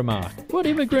pony remark. What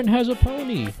immigrant has a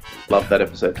pony? Love that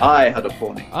episode. I had a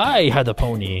pony. I had a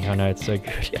pony. I know, it's so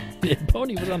good. The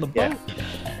pony was on the boat.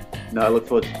 No, I look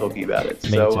forward to talking about it.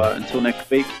 So until next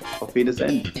week, auf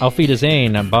Wiedersehen. Auf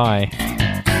Wiedersehen, and bye.